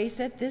us grace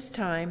at this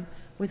time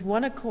with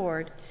one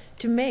accord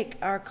to make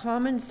our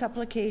common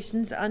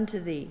supplications unto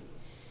thee,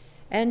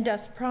 and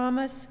dost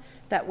promise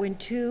that when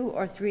 2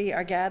 or 3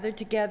 are gathered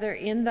together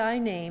in thy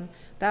name,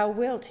 thou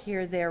wilt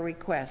hear their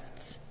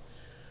requests.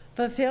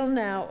 Fulfill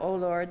now, O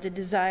Lord, the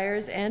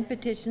desires and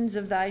petitions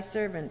of thy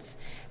servants,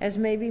 as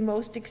may be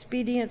most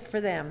expedient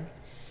for them,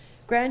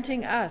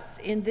 granting us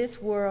in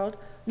this world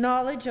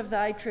knowledge of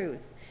thy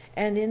truth,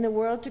 and in the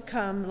world to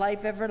come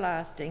life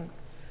everlasting.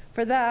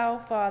 For thou,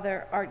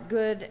 Father, art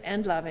good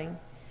and loving.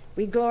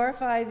 We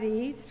glorify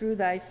thee through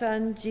thy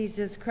Son,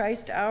 Jesus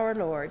Christ our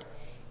Lord,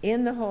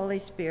 in the Holy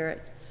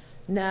Spirit,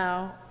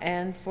 now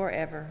and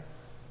forever.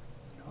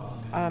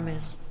 Amen.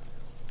 Amen.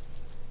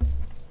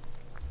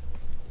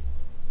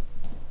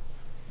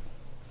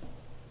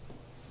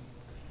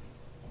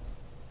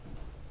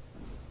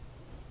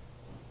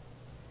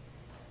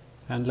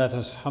 And let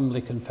us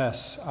humbly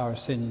confess our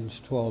sins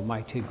to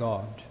Almighty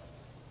God.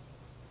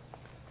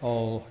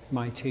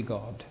 Almighty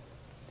God,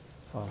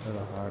 Father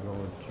of our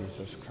Lord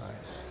Jesus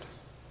Christ,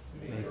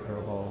 maker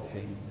of all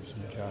things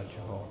and judge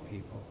of all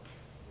people,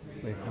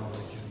 we acknowledge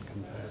and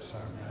confess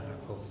our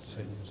manifold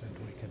sins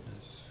and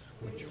wickedness,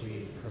 which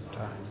we from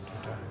time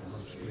to time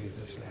most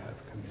grievously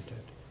have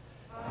committed,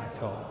 by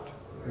thought,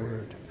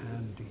 word,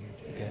 and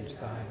deed, against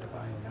thy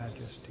divine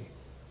majesty.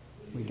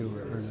 We do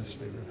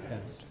earnestly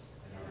repent,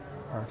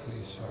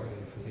 heartily sorry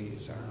for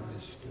these our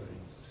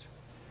misdoings.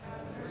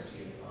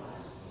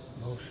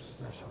 Most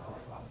merciful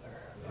Father,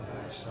 for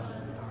thy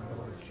Son, our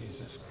Lord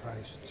Jesus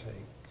Christ's sake,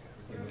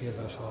 forgive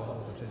us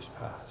all that is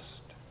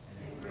past.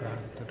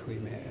 Grant that we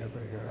may ever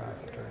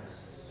hereafter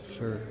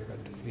serve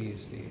and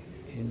please thee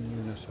in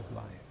newness of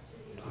life,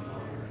 to the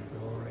honor and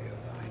glory of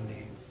thy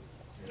name,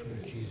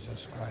 through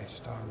Jesus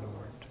Christ our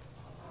Lord.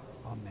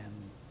 Amen.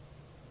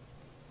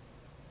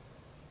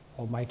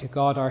 Almighty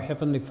God, our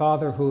heavenly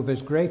Father, who of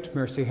his great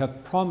mercy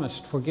hath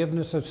promised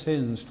forgiveness of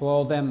sins to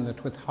all them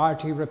that with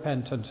hearty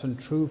repentance and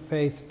true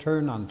faith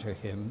turn unto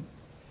him,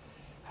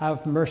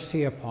 have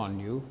mercy upon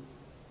you,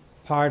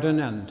 pardon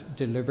and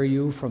deliver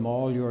you from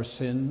all your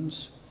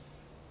sins,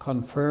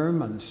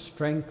 confirm and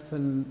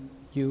strengthen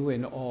you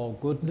in all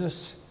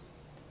goodness,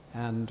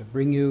 and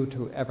bring you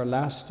to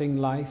everlasting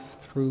life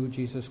through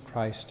Jesus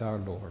Christ our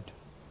Lord.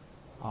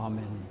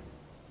 Amen.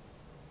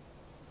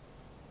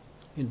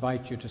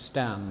 Invite you to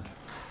stand.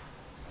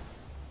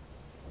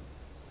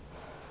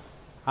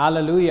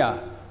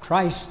 Alleluia!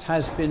 Christ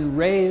has been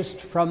raised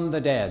from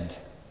the dead.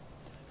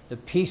 The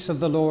peace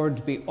of the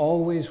Lord be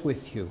always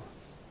with you.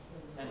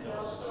 And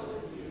also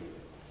with you.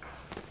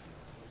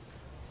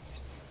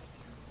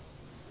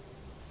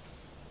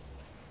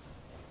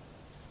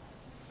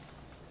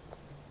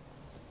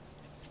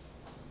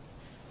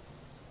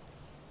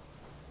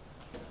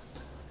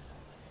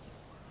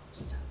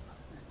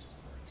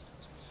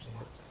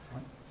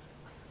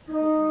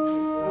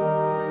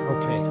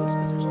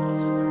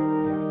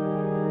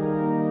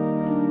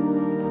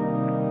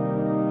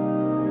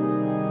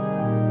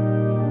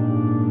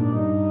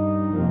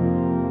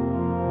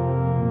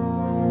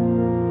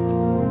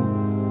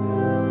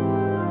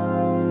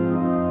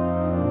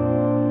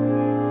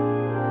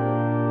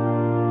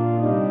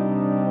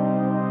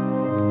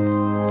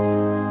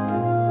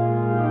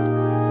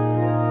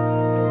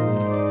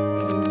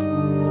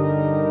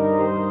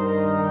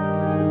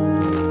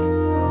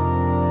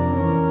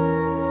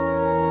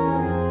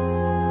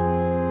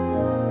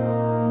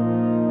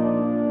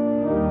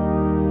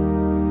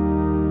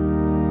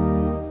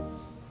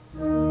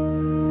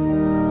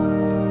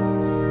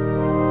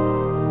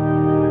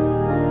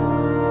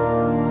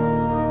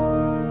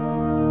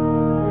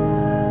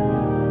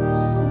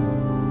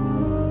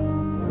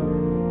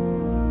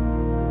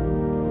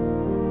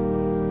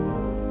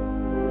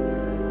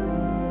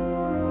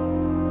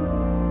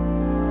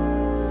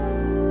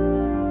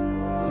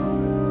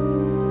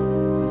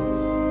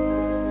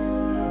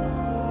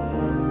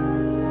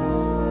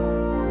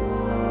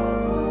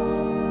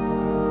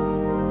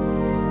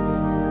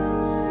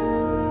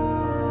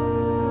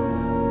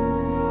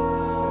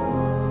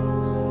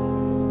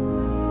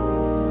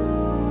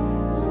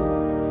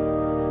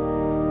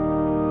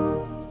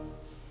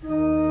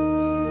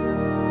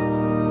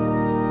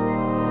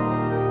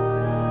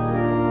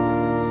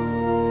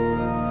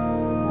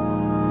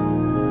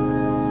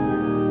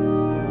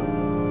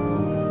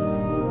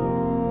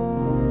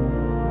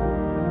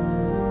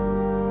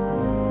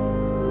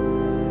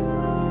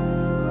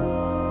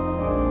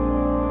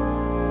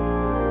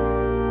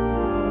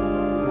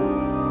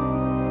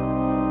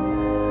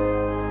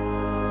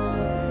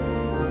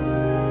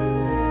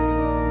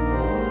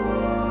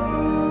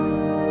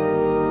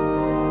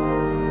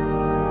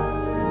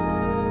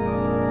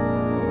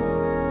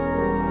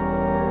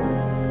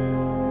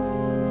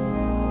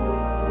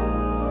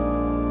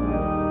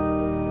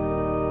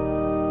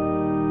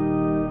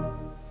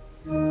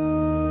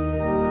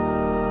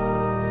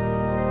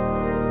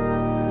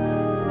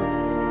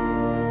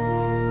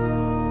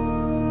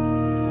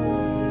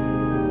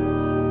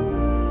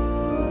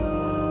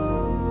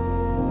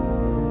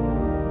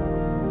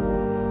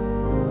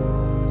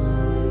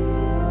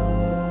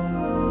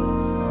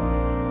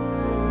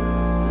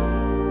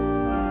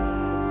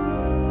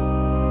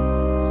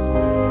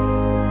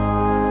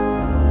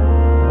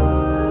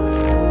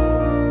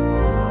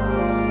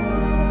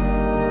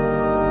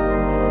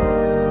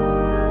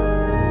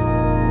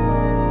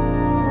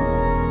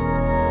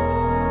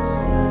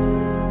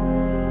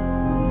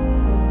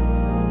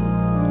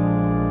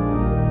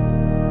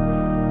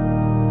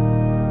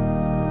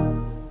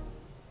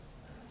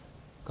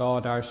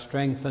 God, our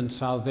strength and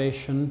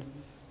salvation,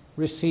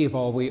 receive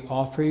all we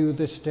offer you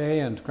this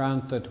day, and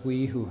grant that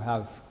we who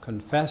have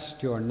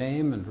confessed your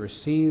name and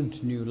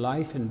received new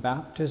life in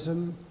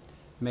baptism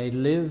may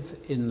live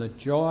in the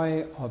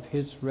joy of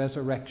his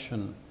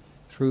resurrection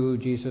through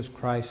Jesus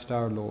Christ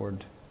our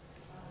Lord.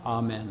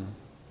 Amen.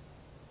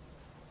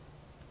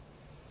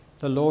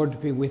 The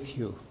Lord be with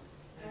you.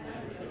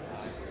 And with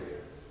thy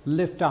spirit.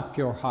 Lift up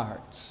your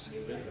hearts. We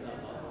lift them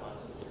up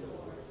unto the Lord.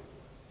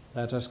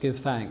 Let us give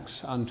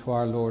thanks unto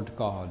our Lord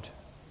God.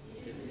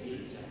 It is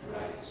meet and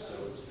right so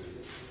to do.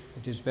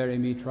 It is very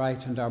meet,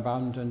 right, and our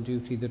bounden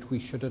duty that we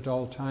should at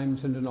all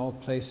times and in all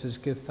places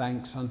give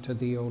thanks unto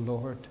thee, O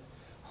Lord.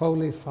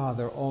 Holy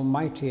Father,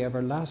 almighty,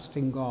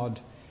 everlasting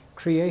God,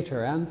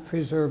 creator and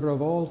preserver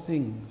of all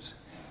things.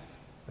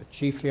 But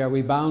chiefly are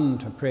we bound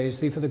to praise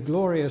thee for the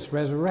glorious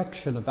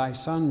resurrection of thy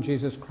Son,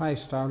 Jesus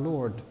Christ our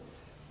Lord.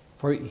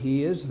 For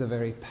he is the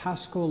very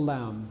paschal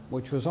lamb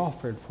which was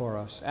offered for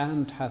us,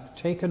 and hath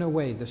taken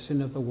away the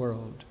sin of the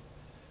world,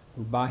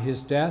 who by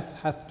his death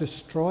hath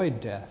destroyed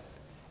death,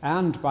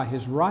 and by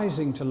his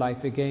rising to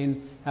life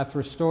again hath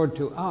restored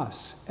to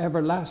us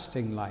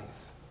everlasting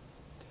life.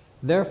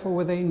 Therefore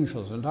with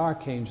angels and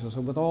archangels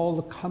and with all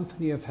the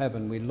company of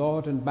heaven we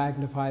laud and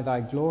magnify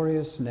thy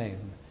glorious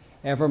name,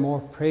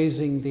 evermore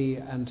praising thee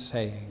and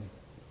saying,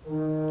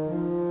 Holy,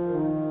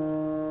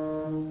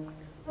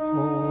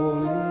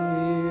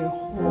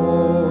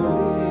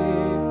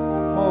 holy,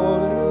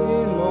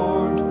 holy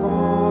Lord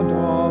God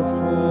of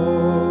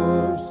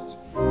hosts,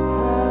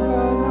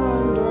 heaven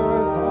and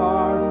earth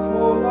are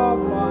full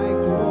of thy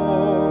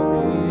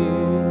glory.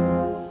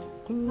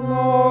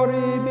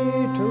 Glory be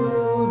to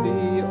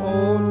thee,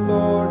 O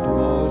Lord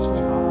Most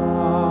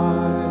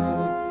High.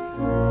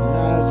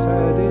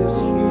 Blessed is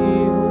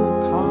he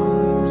who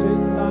comes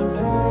in the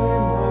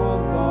name of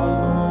the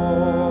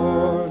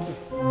Lord.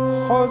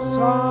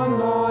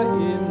 Hosanna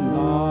in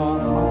the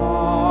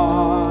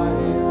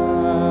highest.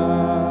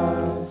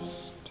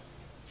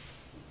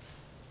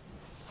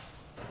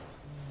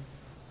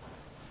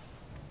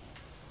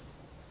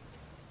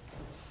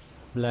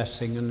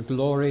 Blessing and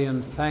glory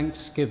and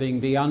thanksgiving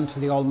be unto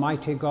the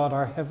Almighty God,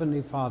 our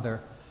heavenly Father,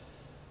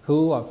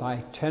 who of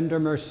thy tender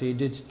mercy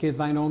didst give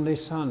thine only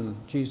Son,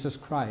 Jesus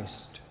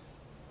Christ,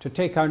 to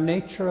take our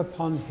nature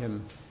upon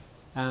him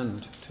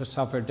and to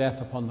suffer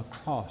death upon the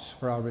cross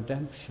for our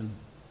redemption,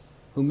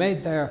 who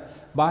made there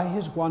by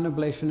his one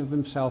oblation of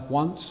himself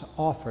once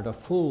offered a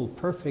full,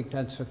 perfect,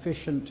 and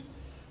sufficient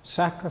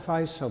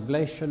sacrifice,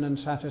 oblation, and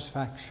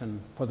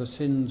satisfaction for the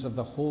sins of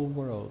the whole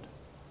world,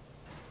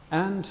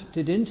 and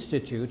did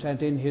institute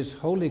and in his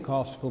holy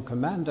gospel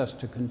command us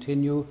to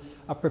continue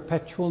a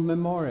perpetual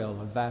memorial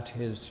of that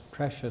his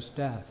precious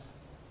death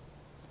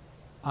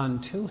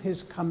until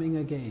his coming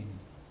again.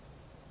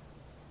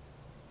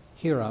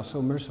 Hear us,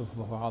 O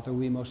merciful Father,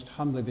 we most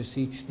humbly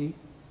beseech thee,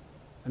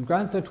 and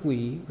grant that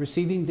we,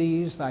 receiving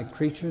these thy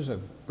creatures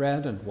of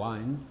bread and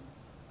wine,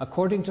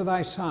 according to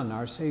thy Son,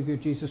 our Saviour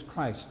Jesus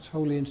Christ's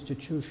holy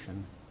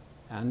institution,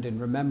 and in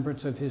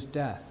remembrance of his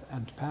death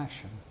and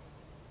passion,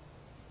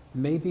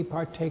 may be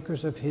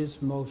partakers of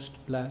his most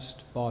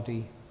blessed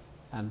body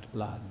and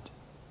blood,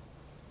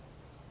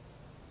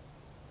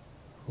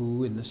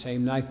 who in the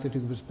same night that he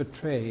was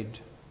betrayed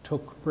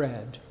took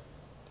bread,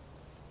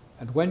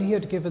 and when he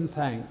had given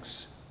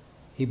thanks,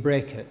 he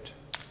brake it,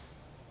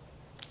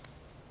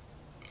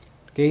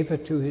 gave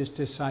it to his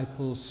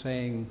disciples,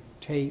 saying,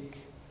 Take,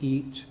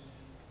 eat,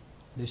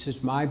 this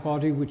is my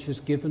body which is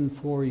given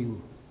for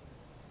you.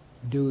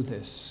 Do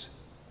this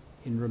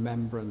in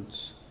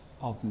remembrance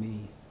of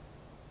me.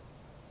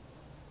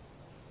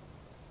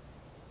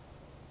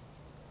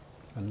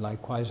 And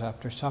likewise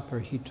after supper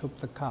he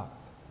took the cup,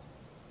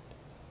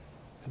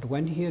 and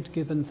when he had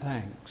given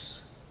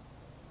thanks,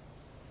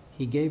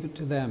 he gave it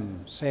to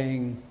them,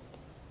 saying,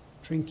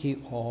 Drink ye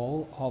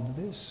all of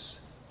this,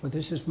 for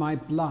this is my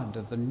blood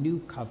of the new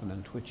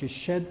covenant, which is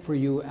shed for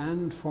you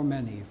and for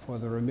many for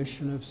the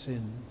remission of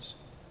sins.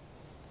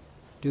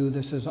 Do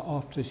this as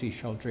oft as ye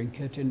shall drink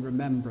it in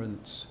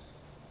remembrance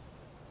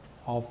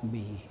of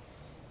me.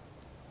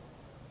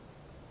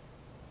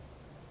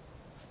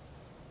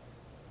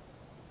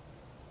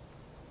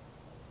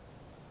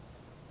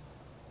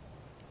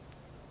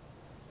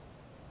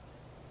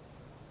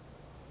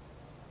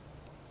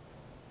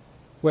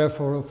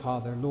 Wherefore, O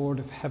Father, Lord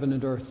of heaven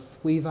and earth,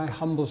 we thy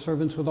humble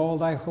servants with all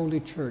thy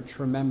holy church,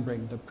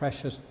 remembering the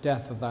precious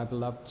death of thy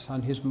beloved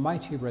Son, his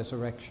mighty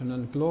resurrection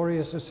and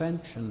glorious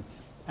ascension,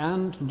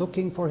 and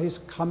looking for his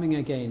coming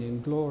again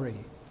in glory,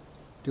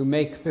 do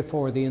make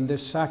before thee in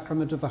this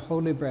sacrament of the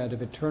holy bread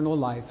of eternal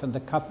life and the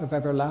cup of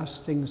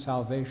everlasting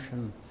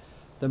salvation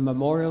the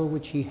memorial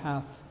which he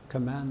hath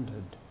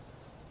commanded.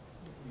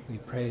 We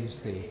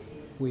praise thee,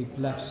 we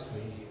bless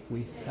thee,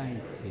 we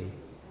thank thee,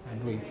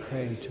 and we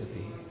pray to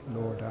thee,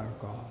 Lord our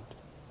God.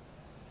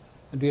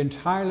 And we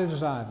entirely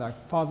desire thy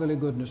fatherly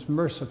goodness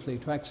mercifully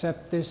to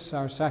accept this,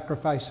 our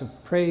sacrifice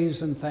of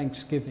praise and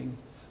thanksgiving,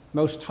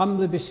 most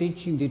humbly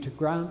beseeching thee to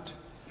grant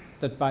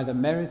that by the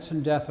merits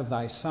and death of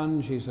thy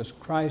Son, Jesus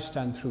Christ,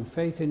 and through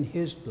faith in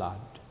his blood,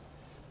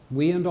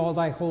 we and all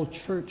thy whole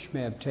church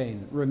may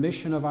obtain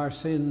remission of our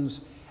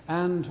sins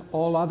and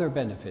all other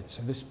benefits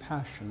of his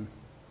passion.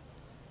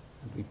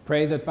 And we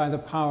pray that by the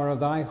power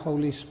of thy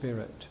Holy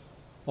Spirit,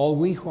 all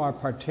we who are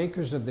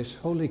partakers of this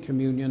Holy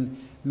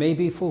Communion may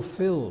be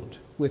fulfilled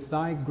with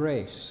thy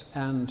grace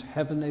and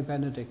heavenly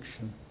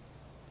benediction.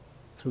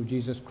 Through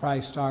Jesus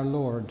Christ our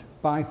Lord,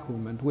 by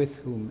whom and with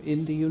whom,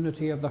 in the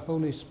unity of the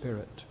Holy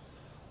Spirit,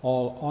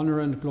 all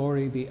honor and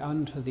glory be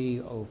unto thee,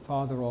 O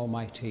Father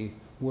Almighty,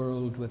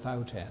 world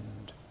without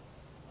end.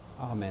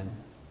 Amen.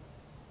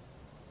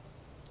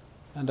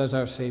 And as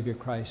our Saviour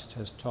Christ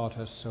has taught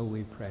us, so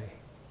we pray.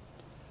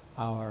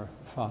 Our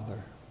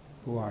Father,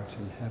 who art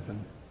in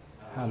heaven,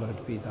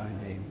 hallowed be thy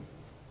name.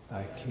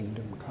 Thy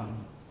kingdom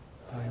come,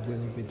 thy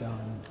will be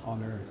done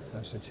on earth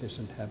as it is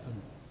in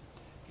heaven.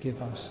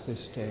 Give us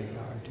this day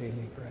our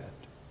daily bread,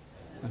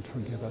 and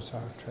forgive us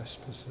our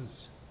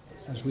trespasses,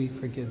 as we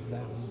forgive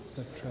them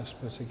that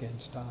trespass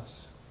against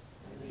us.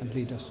 And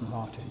lead us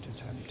not into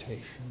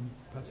temptation,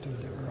 but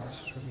deliver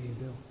us from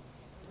evil.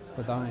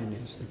 For thine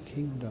is the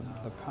kingdom,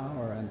 the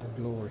power, and the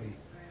glory,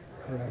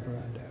 forever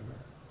and ever.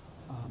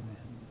 Amen.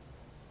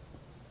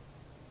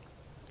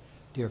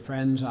 Dear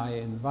friends, I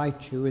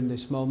invite you in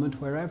this moment,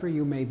 wherever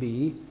you may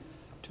be,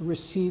 to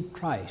receive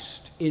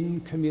Christ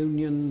in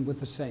communion with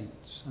the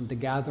saints and the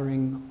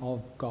gathering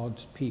of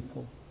God's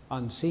people,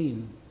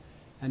 unseen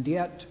and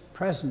yet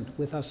present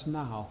with us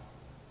now.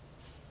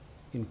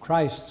 In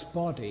Christ's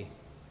body,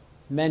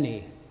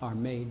 many are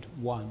made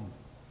one.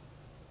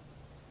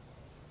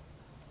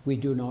 We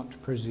do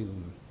not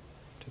presume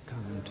to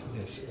come to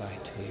this thy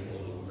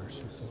table, O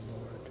merciful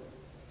Lord,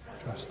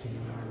 trusting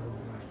in our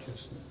own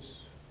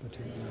righteousness, but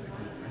in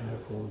thy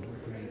manifold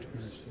great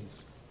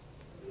mercies.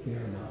 We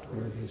are not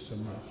worthy so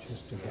much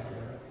as to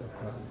gather at the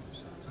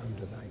crumbs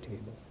under thy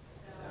table.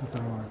 But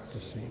thou art the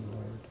same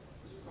Lord,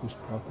 whose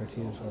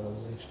property is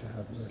always to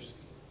have mercy.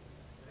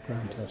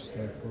 Grant us,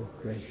 therefore,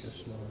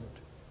 gracious Lord,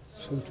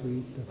 so to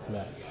eat the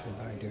flesh of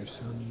thy dear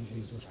Son,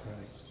 Jesus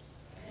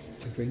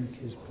Christ, to drink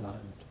his blood,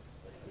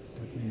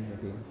 that we may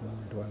be able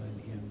to dwell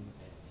in him,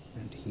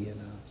 and he in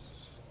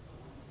us.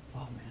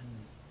 Amen.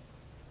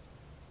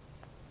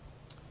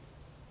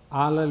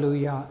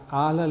 Alleluia,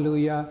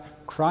 alleluia.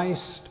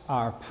 Christ,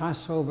 our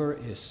Passover,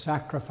 is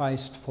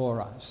sacrificed for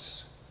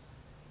us.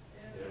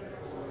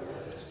 Therefore,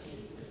 let us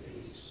keep the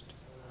feast.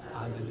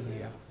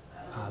 Alleluia,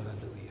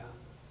 alleluia.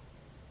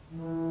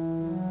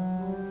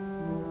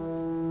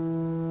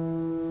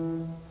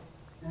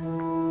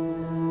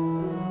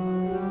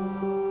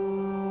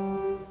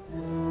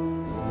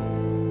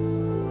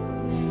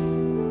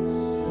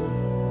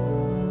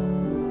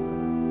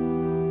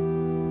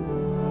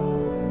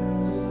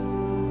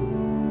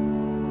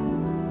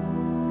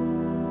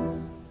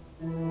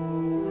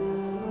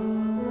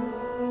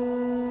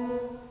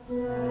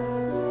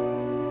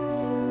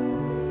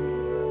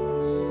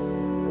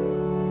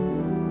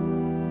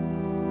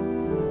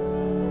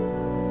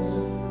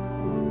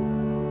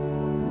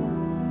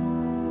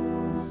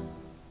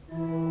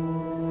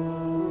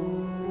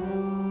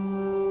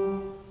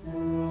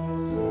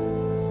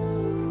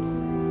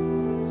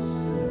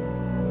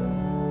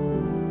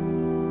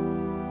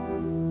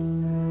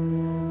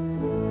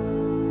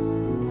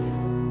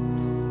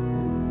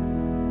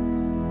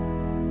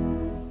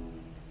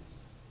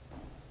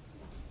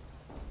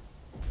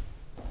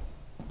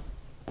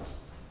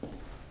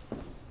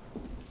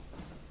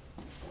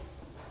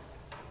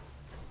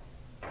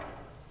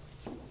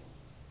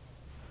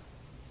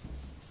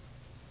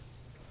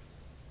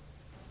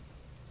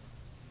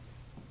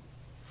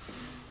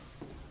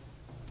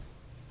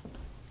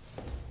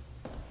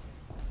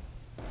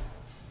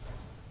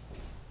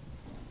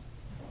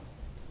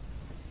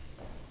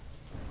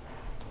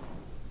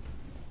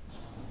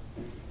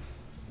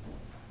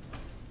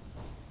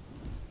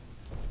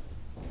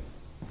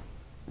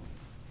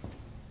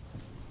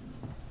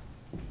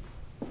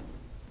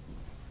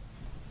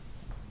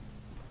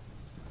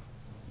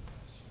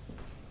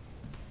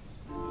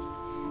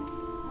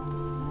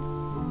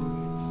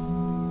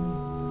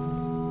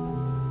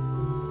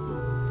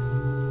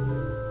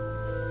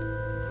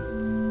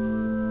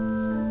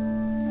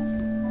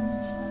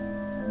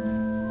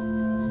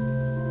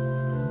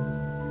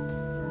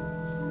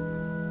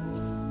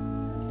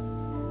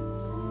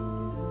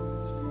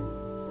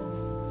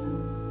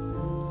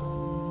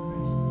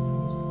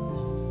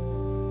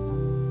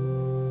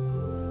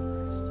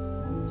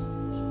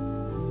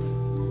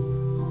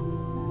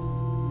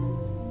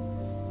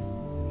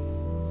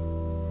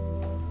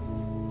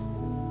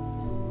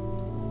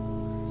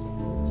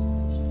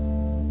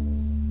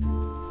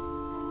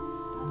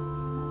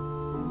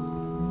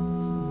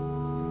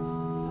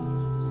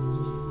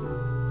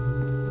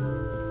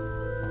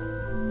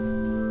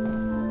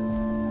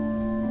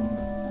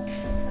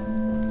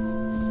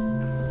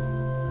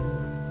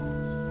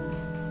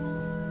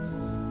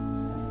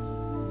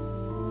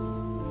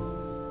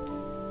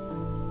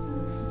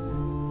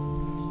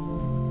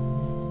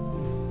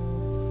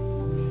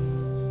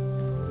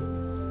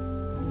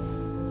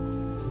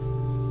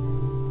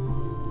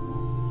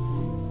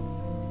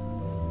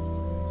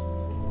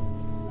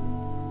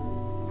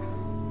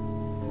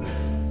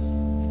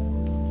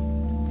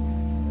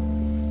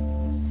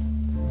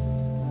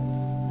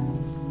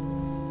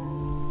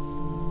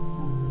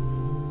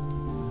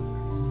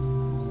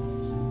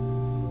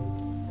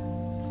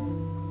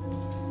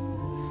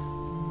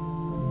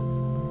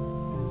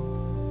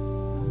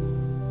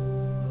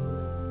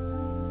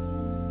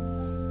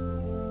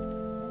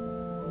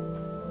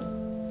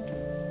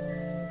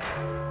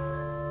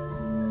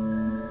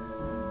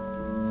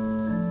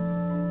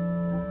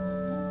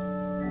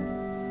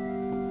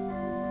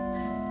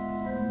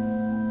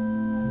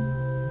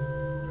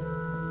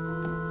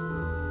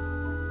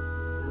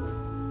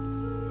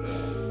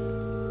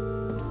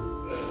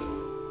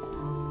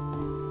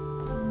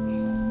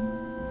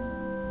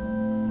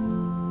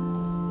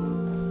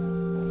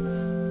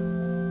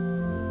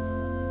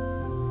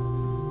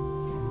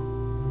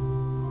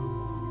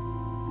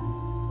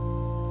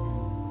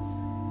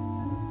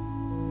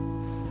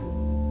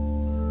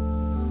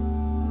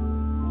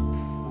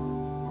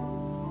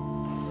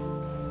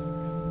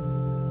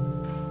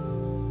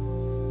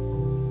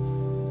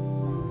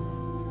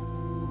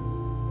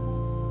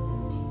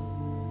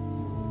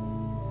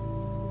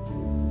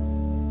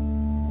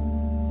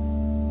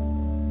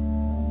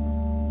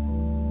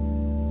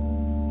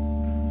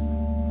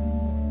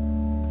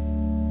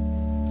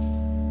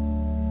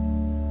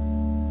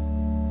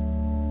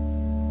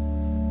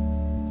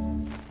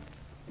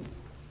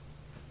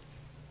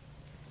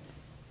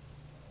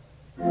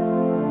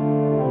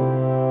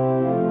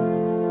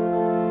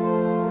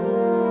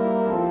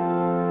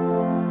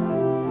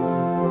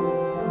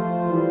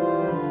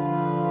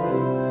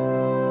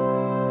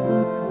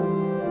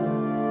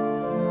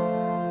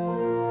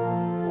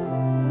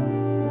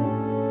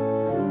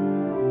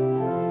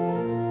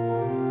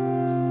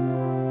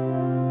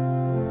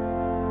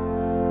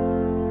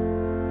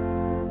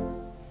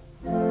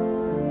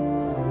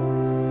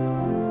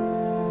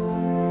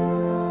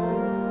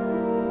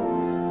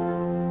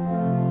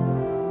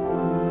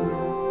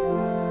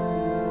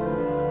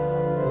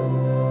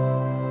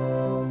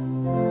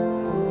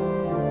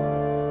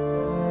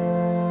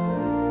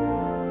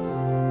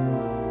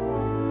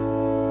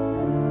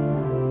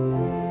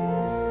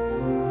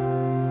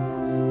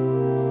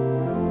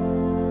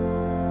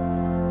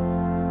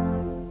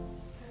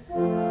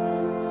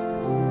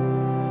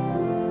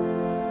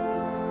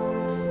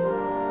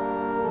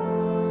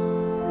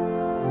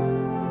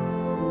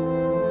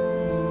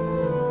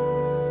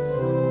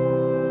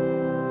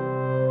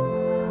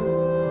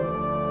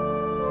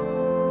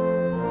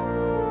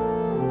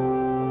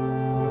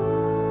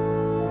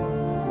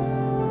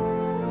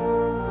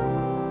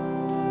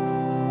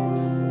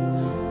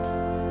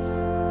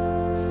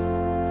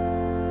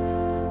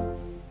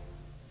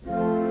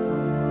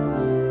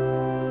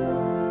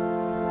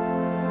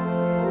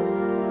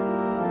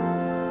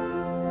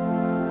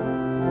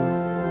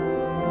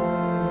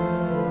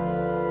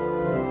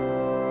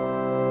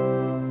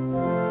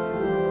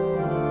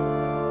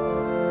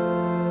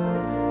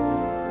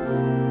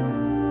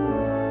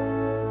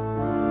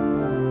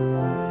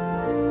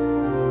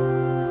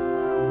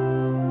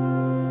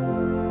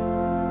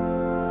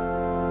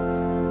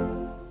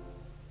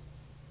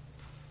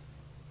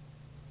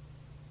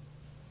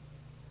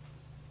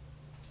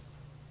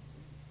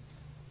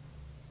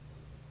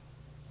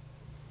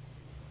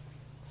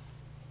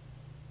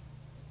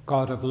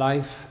 God of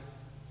life,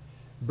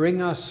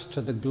 bring us to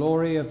the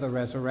glory of the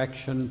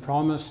resurrection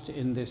promised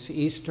in this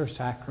Easter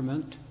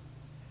sacrament.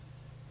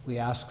 We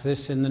ask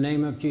this in the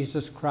name of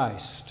Jesus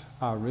Christ,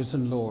 our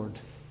risen Lord.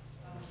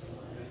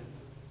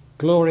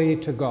 Glory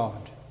to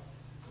God,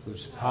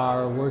 whose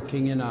power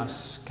working in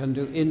us can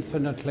do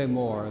infinitely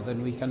more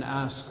than we can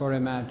ask or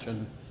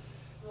imagine.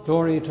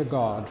 Glory to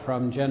God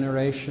from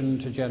generation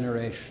to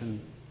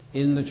generation,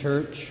 in the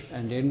Church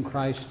and in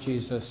Christ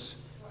Jesus,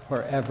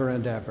 forever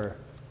and ever.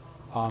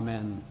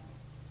 Amen.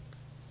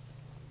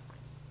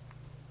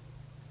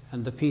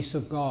 And the peace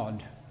of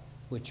God,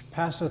 which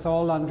passeth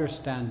all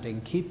understanding,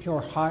 keep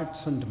your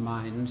hearts and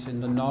minds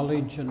in the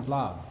knowledge and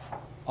love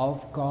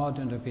of God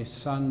and of his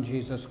Son,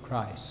 Jesus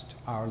Christ,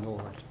 our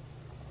Lord.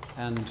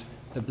 And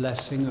the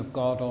blessing of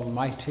God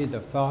Almighty,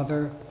 the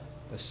Father,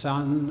 the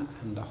Son,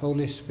 and the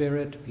Holy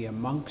Spirit be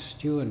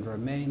amongst you and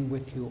remain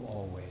with you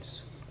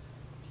always.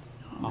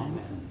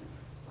 Amen.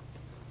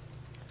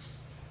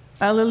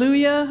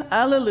 Alleluia,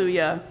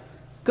 alleluia.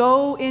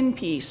 Go in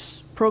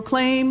peace.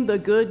 Proclaim the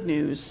good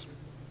news.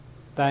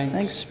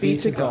 Thanks be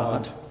to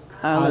God.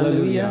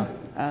 Alleluia,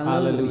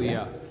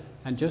 alleluia.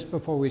 And just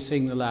before we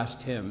sing the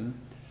last hymn,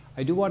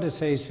 I do want to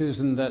say,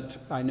 Susan, that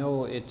I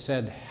know it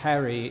said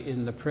Harry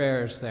in the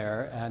prayers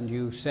there, and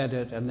you said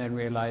it and then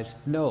realized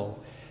no.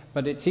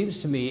 But it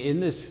seems to me in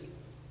this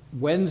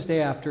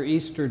Wednesday after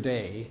Easter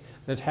Day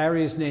that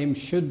Harry's name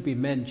should be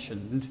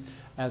mentioned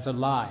as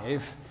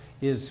alive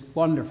is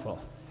wonderful,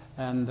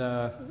 and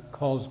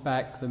calls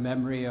back the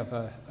memory of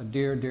a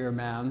dear, dear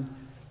man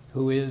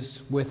who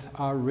is with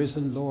our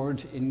risen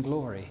Lord in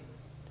glory.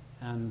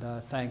 And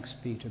thanks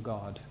be to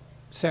God.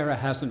 Sarah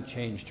hasn't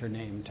changed her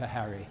name to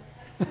Harry.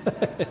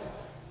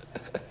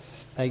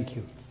 Thank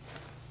you.